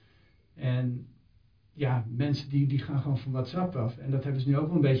ontstaan. En ja, mensen die gaan gewoon van WhatsApp af. En dat hebben ze nu ook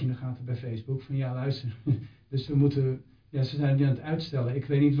wel een beetje in de gaten bij Facebook. Van luister, dus ze zijn nu aan het uitstellen. Ik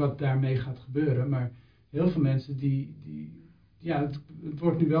weet niet wat daarmee gaat gebeuren, maar heel veel mensen het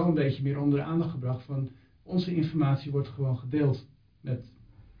wordt nu wel een beetje meer onder de aandacht gebracht van onze informatie wordt gewoon gedeeld met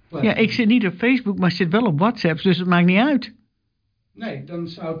platforms. Ja, ik zit niet op Facebook, maar ik zit wel op WhatsApp, dus het maakt niet uit. Nee, dan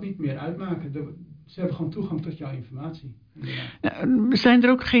zou het niet meer uitmaken. Ze hebben gewoon toegang tot jouw informatie. Zijn er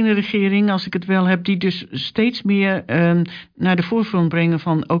ook geen regeringen, als ik het wel heb, die dus steeds meer naar de voorgrond brengen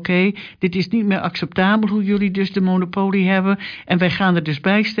van oké, dit is niet meer acceptabel hoe jullie dus de monopolie hebben en wij gaan er dus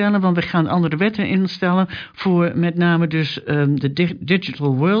bij stellen, want we gaan andere wetten instellen voor met name dus de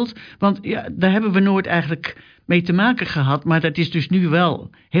digital world. Want daar hebben we nooit eigenlijk mee te maken gehad. Maar dat is dus nu wel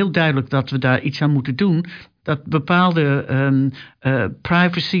heel duidelijk dat we daar iets aan moeten doen. Dat bepaalde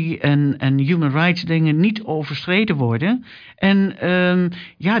privacy en human rights dingen niet overschreden worden. En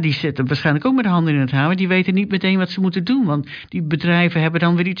die zitten waarschijnlijk ook met de handen in het haar. Die weten niet meteen wat ze moeten doen. Want die bedrijven hebben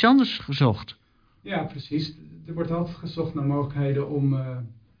dan weer iets anders gezocht. Ja, precies. Er wordt altijd gezocht naar mogelijkheden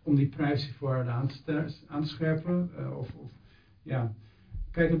om die privacyvoorwaarden aan te scherpen.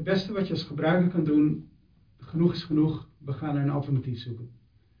 Kijk, het beste wat je als gebruiker kan doen, genoeg is genoeg, we gaan naar een alternatief zoeken.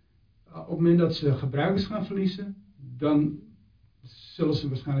 Op het moment dat ze gebruikers gaan verliezen, dan zullen ze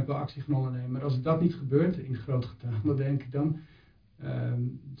waarschijnlijk wel actie gaan ondernemen. Maar als dat niet gebeurt, in groot getal, denk ik dan,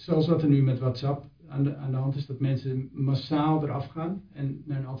 zoals wat er nu met WhatsApp aan de hand is, dat mensen massaal eraf gaan en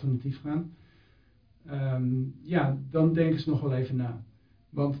naar een alternatief gaan, dan denken ze nog wel even na.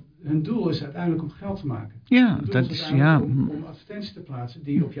 Want hun doel is uiteindelijk om geld te maken. Ja, dat is om advertenties te plaatsen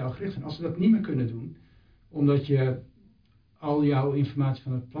die op jou gericht zijn. Als ze dat niet meer kunnen doen, omdat je al jouw informatie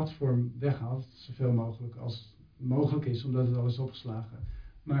van het platform weghaalt, zoveel mogelijk als mogelijk is, omdat het al is opgeslagen.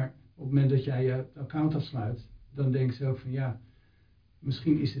 Maar op het moment dat jij je account afsluit, dan denken ze ook van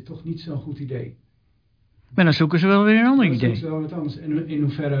misschien is dit toch niet zo'n goed idee. Maar dan zoeken ze wel weer een ander idee. Dan zoeken ze wel wat anders. En in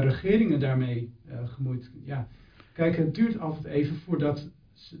hoeverre regeringen daarmee gemoeid. Ja, kijk, het duurt altijd even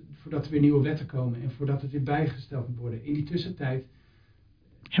voordat er weer nieuwe wetten komen en voordat het weer bijgesteld moet worden. In die tussentijd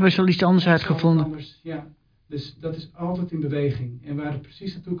hebben ze al iets anders uitgevonden. Ja, dus dat is altijd in beweging. En waar het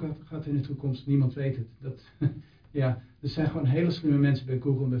precies naartoe gaat in de toekomst, niemand weet het. Er zijn gewoon hele slimme mensen bij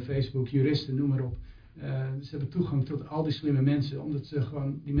Google, bij Facebook, juristen, noem maar op. Ze hebben toegang tot al die slimme mensen, omdat ze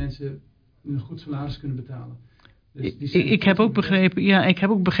gewoon die mensen een goed salaris kunnen betalen. Dus ik heb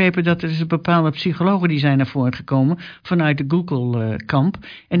ook begrepen dat er dus bepaalde psychologen die zijn naar voren gekomen vanuit de Google-kamp.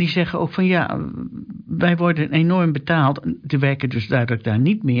 En die zeggen ook van wij worden enorm betaald. Die werken dus duidelijk daar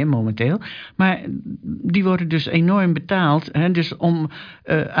niet meer momenteel. Maar die worden dus enorm betaald. Dus om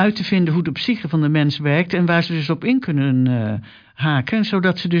uit te vinden hoe de psyche van de mens werkt en waar ze dus op in kunnen haken.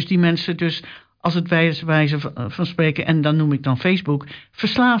 Zodat ze dus die mensen dus, als het wijze van spreken, en dan noem ik dan Facebook,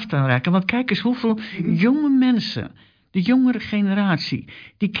 verslaafd aan raken. Want kijk eens hoeveel jonge mensen, de jongere generatie,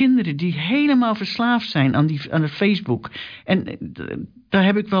 die kinderen die helemaal verslaafd zijn aan het Facebook. En daar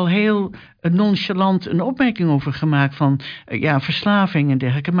heb ik wel heel nonchalant een opmerking over gemaakt van verslaving en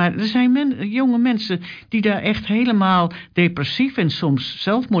dergelijke. Maar er zijn jonge mensen die daar echt helemaal depressief en soms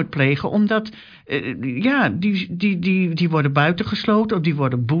zelfmoord plegen, omdat die worden buitengesloten of die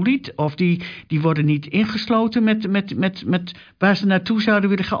worden bullied of die worden niet ingesloten met waar ze naartoe zouden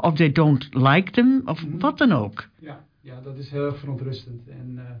willen gaan, of they don't like them of wat dan ook. Ja, dat is heel erg verontrustend.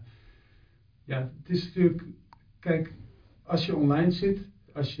 En het is natuurlijk, kijk, als je online zit,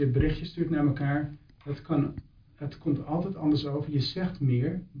 als je berichtjes stuurt naar elkaar, het komt altijd anders over. Je zegt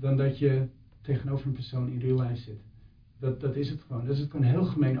meer dan dat je tegenover een persoon in real life zit. Dat is het gewoon. Dus het kan heel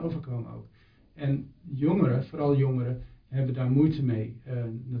gemeen overkomen ook. En jongeren, vooral jongeren, hebben daar moeite mee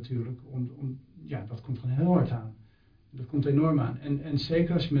natuurlijk. Dat komt gewoon heel hard aan. Dat komt enorm aan. En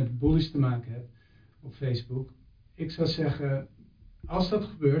zeker als je met bullies te maken hebt op Facebook. Ik zou zeggen, als dat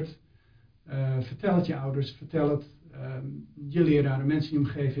gebeurt, vertel het je ouders, vertel het je leraren, mensen in je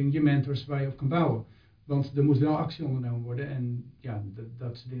omgeving, je mentors waar je op kan bouwen. Want er moet wel actie ondernomen worden en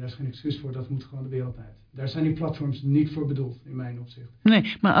daar is geen excuus voor, dat moet gewoon de wereld uit. Daar zijn die platforms niet voor bedoeld, in mijn opzicht.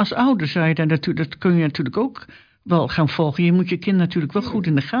 Nee, maar als ouder zou je dat kun je natuurlijk ook wel gaan volgen. Je moet je kind natuurlijk wel goed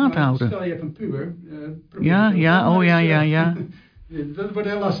in de gaten houden. Stel je hebt een puber. Ja. Dat wordt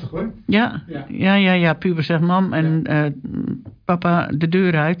heel lastig hoor. Ja, puber zegt mam en papa de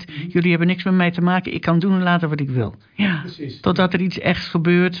deur uit. Jullie hebben niks met mij te maken. Ik kan doen en laten wat ik wil. Ja, precies. Totdat er iets echt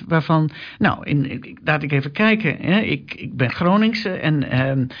gebeurt waarvan, laat ik even kijken. Hè. Ik ben Groningse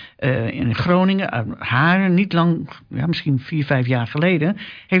en in Groningen, Haren, niet lang, misschien 4-5 jaar geleden,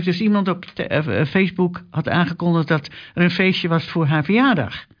 heeft dus iemand op Facebook had aangekondigd dat er een feestje was voor haar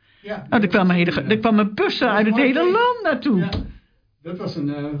verjaardag. Ja, er kwamen bussen uit het hele land naartoe. Ja. Dat was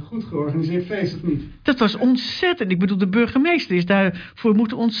een goed georganiseerd feest, of niet? Dat was ontzettend. Ik bedoel, de burgemeester is daarvoor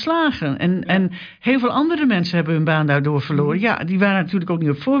moeten ontslagen. En heel veel andere mensen hebben hun baan daardoor verloren. Ja, die waren natuurlijk ook niet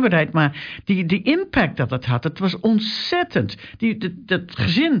op voorbereid. Maar die impact dat het had, het was ontzettend. Dat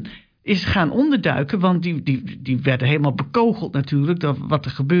gezin is gaan onderduiken, want die werden helemaal bekogeld natuurlijk, door wat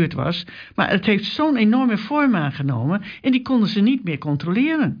er gebeurd was. Maar het heeft zo'n enorme vorm aangenomen en die konden ze niet meer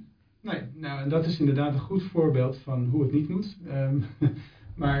controleren. Nee, en dat is inderdaad een goed voorbeeld van hoe het niet moet.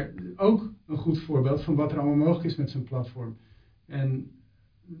 Maar ook een goed voorbeeld van wat er allemaal mogelijk is met zo'n platform. En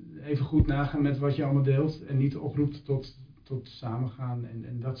even goed nagaan met wat je allemaal deelt en niet oproept tot samengaan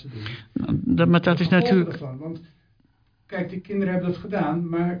en dat soort dingen. Maar dat is natuurlijk... Ervan, want kijk, die kinderen hebben dat gedaan,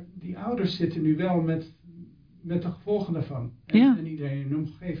 maar die ouders zitten nu wel met de gevolgen daarvan. En iedereen in de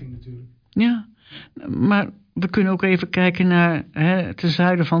omgeving natuurlijk. Ja, maar we kunnen ook even kijken naar ten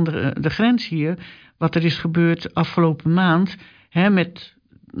zuiden van de grens hier. Wat er is gebeurd afgelopen maand met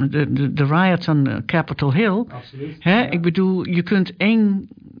de riots aan Capitol Hill. Absoluut. Ik bedoel, je kunt 1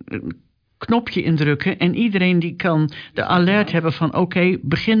 knopje indrukken en iedereen die kan de alert hebben van oké,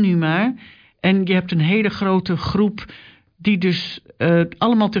 begin nu maar. En je hebt een hele grote groep die dus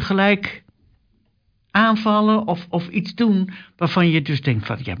allemaal tegelijk aanvallen of iets doen waarvan je dus denkt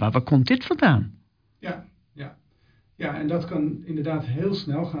van ja, maar waar komt dit vandaan? Ja, en dat kan inderdaad heel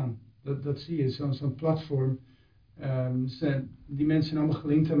snel gaan. Dat zie je, zo'n platform. Die mensen zijn allemaal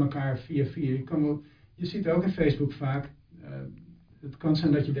gelinkt aan elkaar via. Je ziet ook in Facebook vaak. Het kan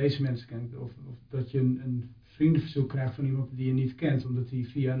zijn dat je deze mensen kent. Of dat je een vriendenverzoek krijgt van iemand die je niet kent. Omdat hij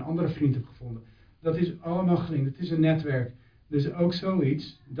via een andere vriend hebt gevonden. Dat is allemaal gelinkt. Het is een netwerk. Dus ook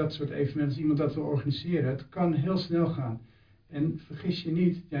zoiets, dat soort evenementen, als iemand dat wil organiseren. Het kan heel snel gaan. En vergis je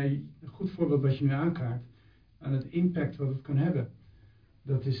niet, een goed voorbeeld wat je nu aankaart. Aan het impact wat het kan hebben.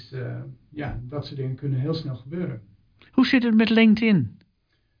 Dat is, dat soort dingen kunnen heel snel gebeuren. Hoe zit het met LinkedIn?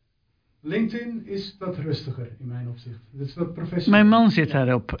 LinkedIn is wat rustiger in mijn opzicht. Het is wat professioneel. Mijn man zit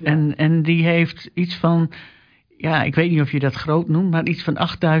daarop. Ja. En die heeft iets van, ik weet niet of je dat groot noemt, maar iets van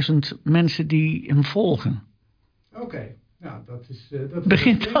 8000 mensen die hem volgen. Oké. Nou,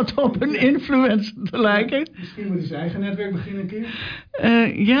 begint dat op een influencer te lijken? Misschien moet hij zijn eigen netwerk beginnen een keer.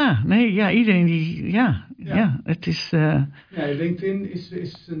 Iedereen die, het is... LinkedIn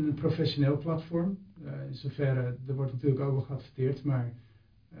is een professioneel platform. In zoverre, er wordt natuurlijk ook wel geadverteerd, maar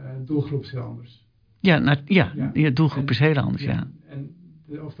doelgroep is heel anders. Je doelgroep is heel anders, En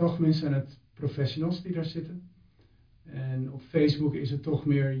over het algemeen zijn het professionals die daar zitten. En op Facebook is het toch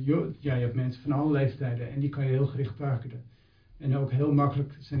meer, je hebt mensen van alle leeftijden en die kan je heel gericht targeten. En ook heel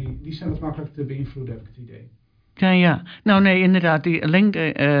makkelijk, die zijn wat makkelijk te beïnvloeden, heb ik het idee. Ja. Nou nee, inderdaad, die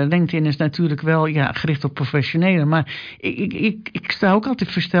LinkedIn is natuurlijk wel gericht op professionelen. Maar ik sta ook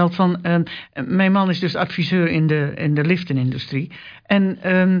altijd versteld van, mijn man is dus adviseur in de liftenindustrie. En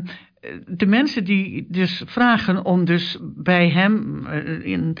de mensen die dus vragen om dus bij hem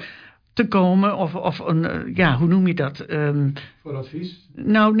te komen of hoe noem je dat? Voor advies?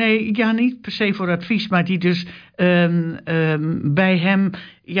 Nou nee, niet per se voor advies, maar die dus bij hem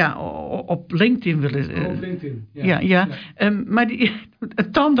op LinkedIn willen. Op LinkedIn, maar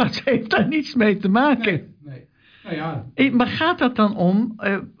het tandarts heeft daar niets mee te maken. Nee. Nou ja. Maar gaat dat dan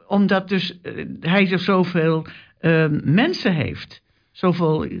omdat dus hij er zoveel mensen heeft?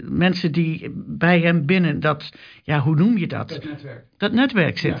 Zoveel mensen die bij hem binnen dat, hoe noem je dat? Dat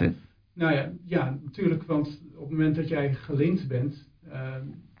netwerk zitten. Ja. Nou ja, natuurlijk, want op het moment dat jij gelinkt bent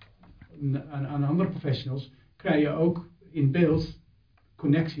aan andere professionals, krijg je ook in beeld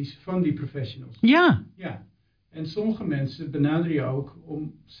connecties van die professionals. Ja. En sommige mensen benaderen je ook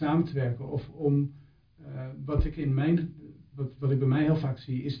om samen te werken of om, wat ik bij mij heel vaak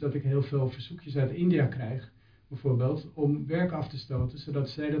zie, is dat ik heel veel verzoekjes uit India krijg, bijvoorbeeld, om werk af te stoten, zodat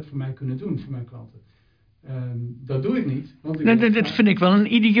zij dat voor mij kunnen doen, voor mijn klanten. Dat doe ik niet. Want dat vind ik wel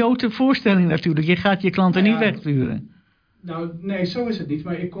een idiote voorstelling natuurlijk. Je gaat je klanten niet wegsturen. Nou, nee, zo is het niet.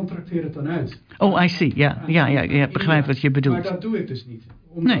 Maar ik contracteer het dan uit. Oh, I see. Ja, begrijp wat je bedoelt. Maar dat doe ik dus niet.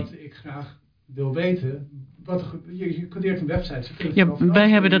 Omdat ik graag wil weten. Je codeert een website. Wij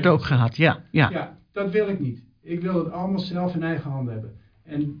hebben dat ook gehad. Ja, dat wil ik niet. Ik wil het allemaal zelf in eigen handen hebben.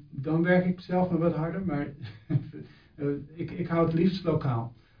 En dan werk ik zelf maar wat harder. Maar ik hou het liefst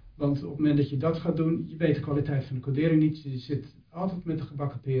lokaal. Want op het moment dat je dat gaat doen, je weet de kwaliteit van de codering niet. Je zit altijd met de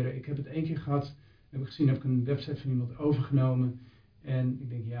gebakken peren. Ik heb het 1 keer gehad. Heb ik een website van iemand overgenomen. En ik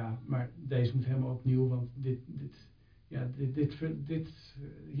denk, maar deze moet helemaal opnieuw. Want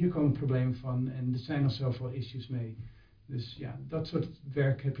hier komen problemen van. En er zijn al zoveel issues mee. Dus dat soort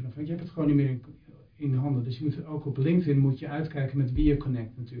werk heb je nog. Je hebt het gewoon niet meer in handen. Dus je moet ook op LinkedIn moet je uitkijken met wie je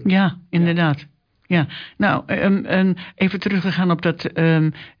connect natuurlijk. Ja, inderdaad. Ja, nou, even terug te gaan op dat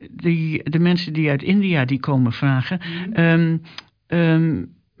de mensen die uit India die komen vragen.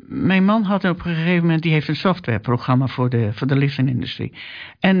 Mijn man had op een gegeven moment, die heeft een softwareprogramma voor de liftingindustrie.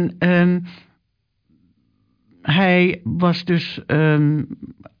 En hij was dus,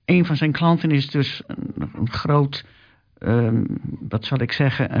 een van zijn klanten is dus een groot, wat zal ik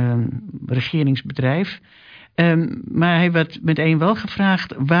zeggen, regeringsbedrijf. Maar hij werd meteen wel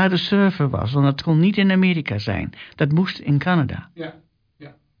gevraagd waar de server was. Want dat kon niet in Amerika zijn. Dat moest in Canada. Ja,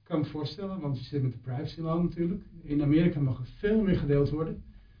 ik kan me voorstellen. Want je zit met de privacy law natuurlijk. In Amerika mag er veel meer gedeeld worden.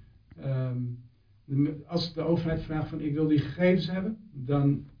 Als de overheid vraagt van ik wil die gegevens hebben,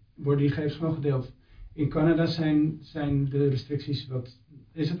 dan worden die gegevens gewoon gedeeld. In Canada zijn de restricties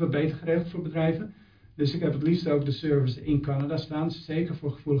is het wat beter geregeld voor bedrijven. Dus ik heb het liefst ook de servers in Canada staan, zeker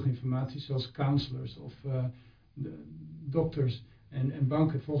voor gevoelige informatie, zoals counselors of dokters en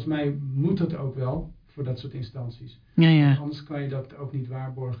banken. Volgens mij moet het ook wel voor dat soort instanties. Ja. Anders kan je dat ook niet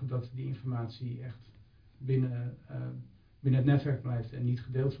waarborgen dat die informatie echt binnen het netwerk blijft en niet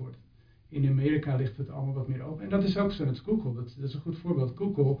gedeeld wordt. In Amerika ligt het allemaal wat meer open. En dat is ook zo met Google. Dat is een goed voorbeeld.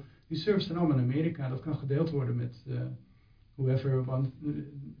 Google, die servers zijn allemaal in Amerika. Dat kan gedeeld worden met whoever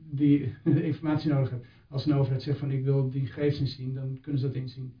die informatie nodig heeft. Als een overheid zegt van ik wil die gegevens inzien, dan kunnen ze dat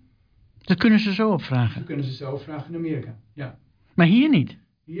inzien. Dat kunnen ze zo opvragen? Dat kunnen ze zo opvragen in Amerika, ja. Maar hier niet?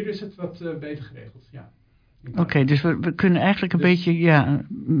 Hier is het wat beter geregeld, ja. Oké, dus we kunnen eigenlijk een beetje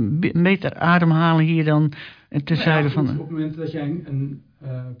beter ademhalen hier dan ten zuiden van... Op het moment dat jij een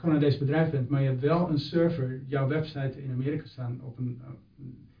Canadees bedrijf bent, maar je hebt wel een server, jouw website in Amerika staan op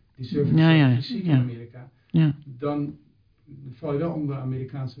die server fysiek in Amerika, dan val je wel onder de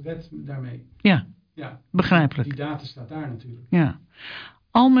Amerikaanse wet daarmee. Ja, begrijpelijk. Die data staat daar natuurlijk. Ja,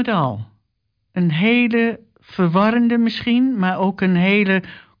 al met al een hele verwarrende misschien, maar ook een hele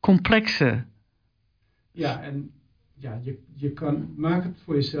complexe. Ja, en je kan, maak het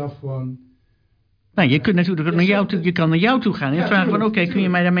voor jezelf gewoon. Nou, je kunt natuurlijk ook naar jou toe gaan en vragen van oké, kun je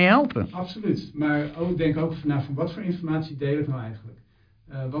mij daarmee helpen? Absoluut, maar denk ook van wat voor informatie deel ik nou eigenlijk?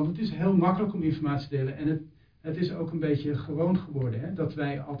 Want het is heel makkelijk om informatie te delen en het is ook een beetje gewoon geworden, hè, dat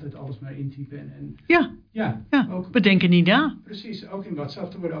wij altijd alles maar intypen. Ja, ook, we denken niet na. Precies, ook in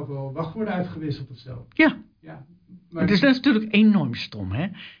WhatsApp, er worden ook wel wachtwoorden uitgewisseld of zo. Ja. Maar dus dat is natuurlijk enorm stom, hè?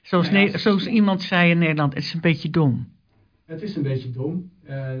 Zoals iemand zei in Nederland, het is een beetje dom. Het is een beetje dom,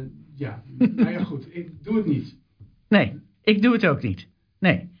 nou ja goed, ik doe het niet. Nee, ik doe het ook niet.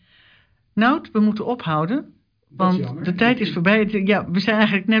 Nee. Nout, we moeten ophouden. Want de tijd is voorbij. Ja, we zijn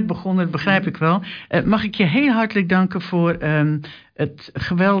eigenlijk net begonnen, dat begrijp ik wel. Mag ik je heel hartelijk danken voor het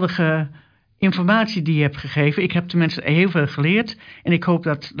geweldige informatie die je hebt gegeven. Ik heb de mensen heel veel geleerd. En ik hoop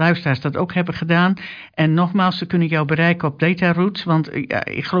dat luisteraars dat ook hebben gedaan. En nogmaals, ze kunnen jou bereiken op DataRoots. Want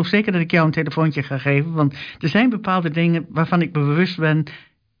ik geloof zeker dat ik jou een telefoontje ga geven. Want er zijn bepaalde dingen waarvan ik me bewust ben,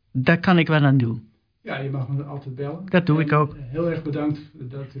 daar kan ik wel aan doen. Ja, je mag me altijd bellen. Dat doe ik ook. Heel erg bedankt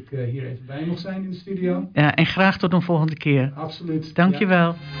dat ik hier even bij mocht zijn in de studio. Ja, en graag tot een volgende keer. Absoluut. Dank je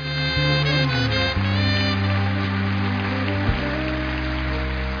wel.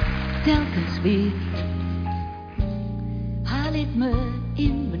 Telkens weer haal ik me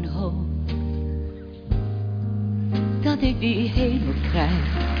in mijn hoofd dat ik die hemel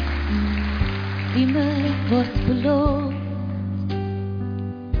krijg die me wordt beloofd.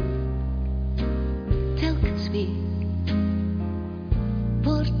 Telkens weer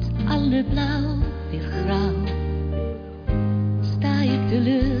wordt alle blauw weer grauw. Sta ik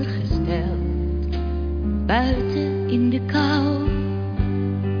teleurgesteld buiten in de kou.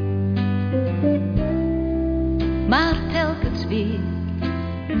 Maar telkens weer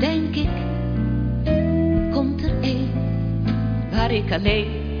denk ik, komt er een waar ik alleen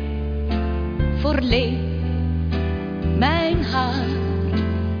voor leef, mijn haar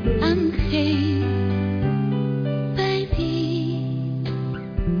aan geef. Bij wie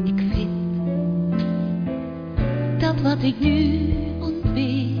ik vind dat wat ik nu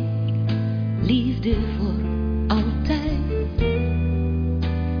ontbeer, liefde voor altijd.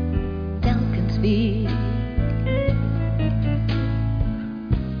 Telkens weer.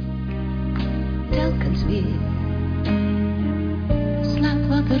 Telkens weer slaat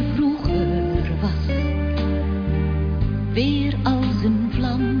wat er vroeger was weer als een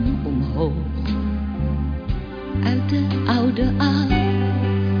vlam omhoog uit de oude as.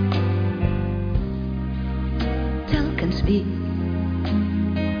 Telkens weer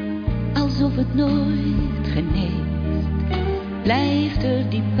alsof het nooit geneest, blijft er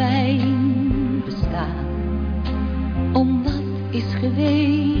die pijn bestaan om wat is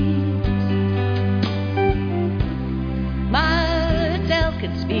geweest. Maar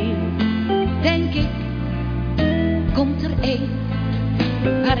telkens weer denk ik, komt er een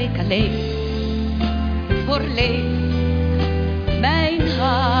waar ik alleen voor leef, mijn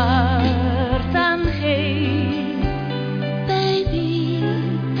hart aan geef. Bij wie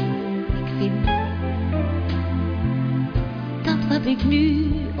ik vind dat wat ik nu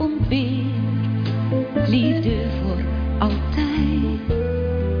ontbeer, liefde voor altijd.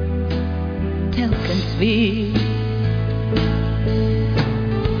 Telkens weer.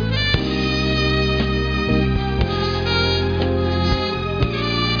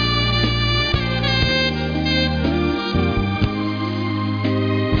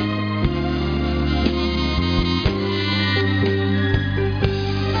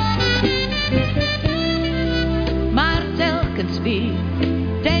 Maar telkens weer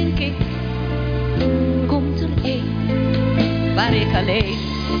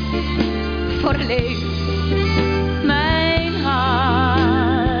verleed mijn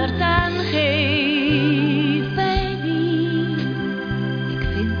hart en geef bij wie ik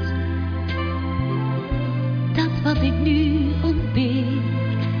vind dat wat ik nu ontbeer,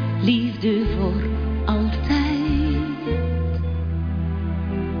 liefde voor altijd,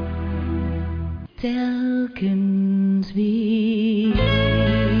 telkens weer.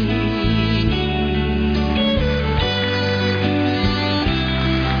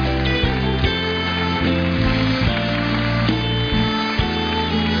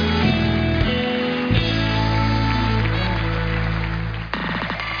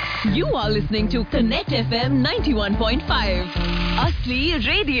 You are listening to Connect FM 91.5. Asli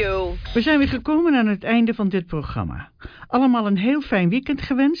Radio. We zijn weer gekomen aan het einde van dit programma. Allemaal een heel fijn weekend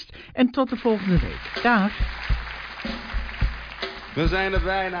gewenst en tot de volgende week. Dag. We zijn er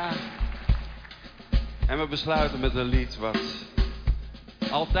bijna. En we besluiten met een lied wat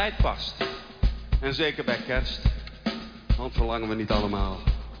altijd past. En zeker bij kerst. Want verlangen we niet allemaal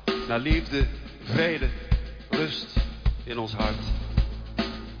naar liefde, vrede, rust in ons hart.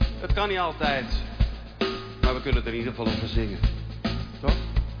 Het kan niet altijd, maar we kunnen er in ieder geval over zingen. Toch?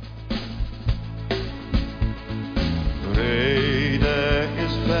 Vrede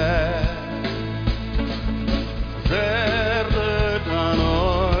is ver, verder dan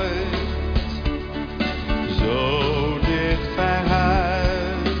ooit, zo dicht bij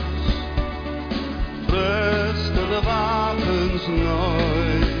huis, rusten de wapens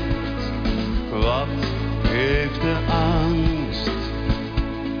nooit. Wat heeft de angst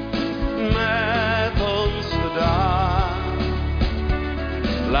met ons gedaan?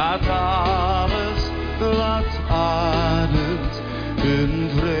 Laat alles wat ademt in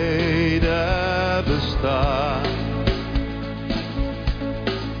vrede bestaan.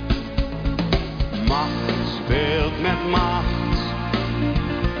 Macht speelt met macht,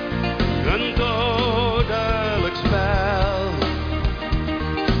 een dodelijk spel.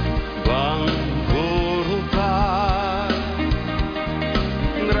 Bang voor elkaar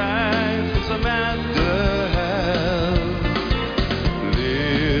drijven ze met de hel.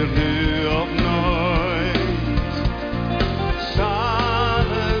 Leer nu of nooit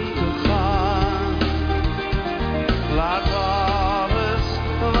samen te gaan. Laat alles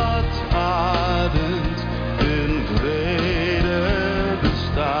wat ademt in vrede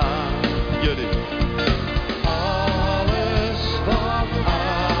bestaan. Jullie. Alles wat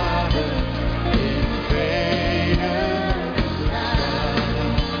ademt in vrede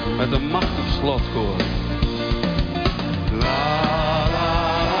bestaan. Met een machtig slotkoor. La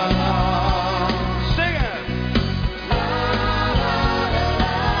la la la. Zing het! La la la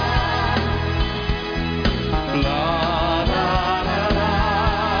la. La la la la.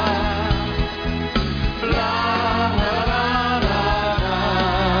 La la la la.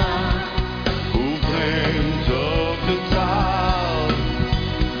 Hoe vreemd ook de taal,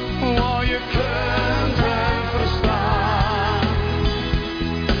 waar je kunt hem verstaan.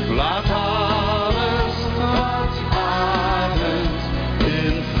 Laat alles wat ademt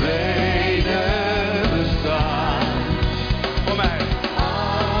in vrede bestaan. Voor mij.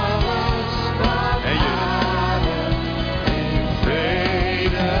 Alles wat ademt in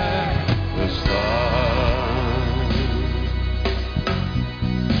vrede bestaan.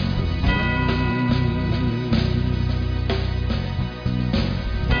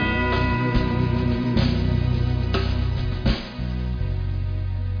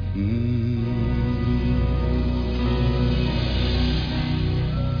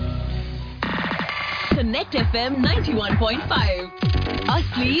 Connect FM 91.5.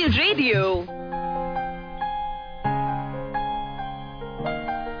 Asli Radio.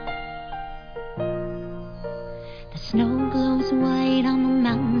 The snow glows white on the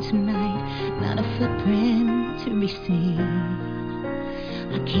mountain tonight, not a footprint to be seen.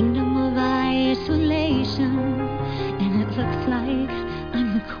 A kingdom of isolation, and it looks like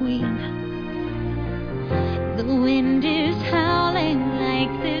I'm the queen. The wind is howling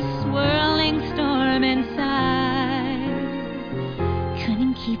like this swirling storm inside.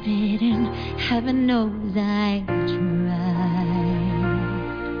 Couldn't keep it in, heaven knows I tried.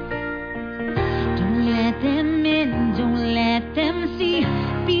 Don't let them in, don't let them see.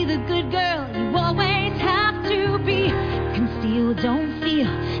 Be the good girl you always have to be. Conceal, don't feel,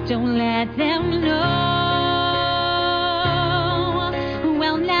 don't let them know.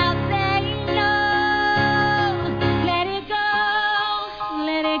 Well, now they know. Let it go,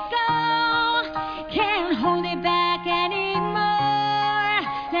 let it go. Can't hold it back anymore.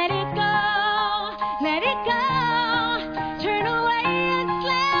 Let it go, let it go. Turn away and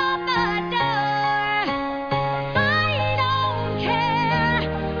slam the door. I don't care.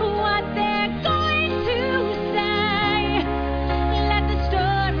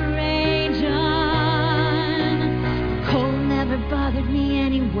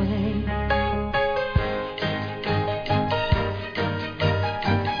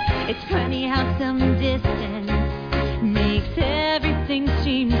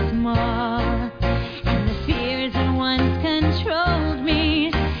 seem small, and the fears that once controlled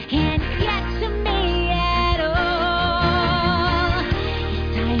me can't get to me at all.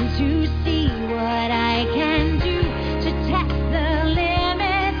 It's time to see what I can do to test the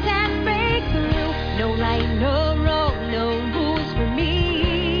limits and break through. No right, no wrong, no rules for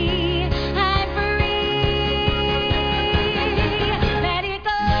me. I'm free. Let it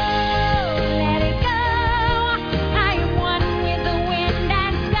go, let it go. I am one with the wind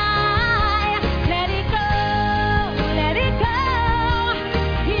and sky. Let it go, let it go.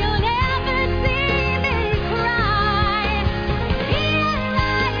 You'll never see me cry. Here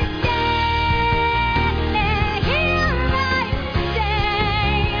I stand, here I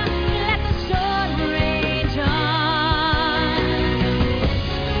stay. Let the storm rage on.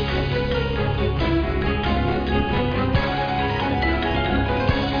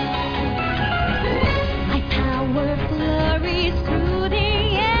 My power flurries through the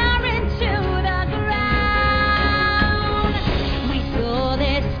air into the ground. My soul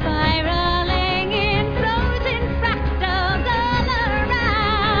is spiraling in frozen fractals all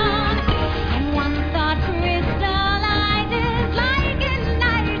around. And one thought crystallizes like an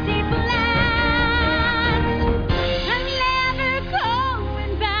icy blast. I'm never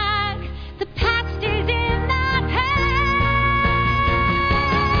going back. The past is in the past.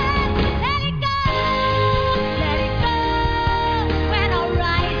 Let it go, let it go. When I'll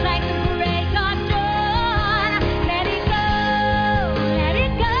rise like the break of dawn. Let it go, let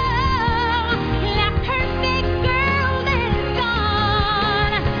it go. That perfect girl is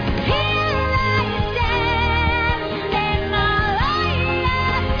gone. Here I stand in my light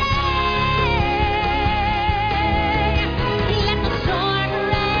of day. Let the storm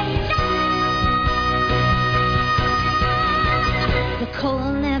rage on. The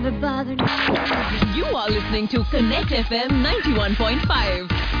cold never bothered me. You are listening to Connect FM 91.5.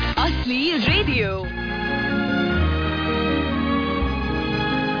 Asli Radio.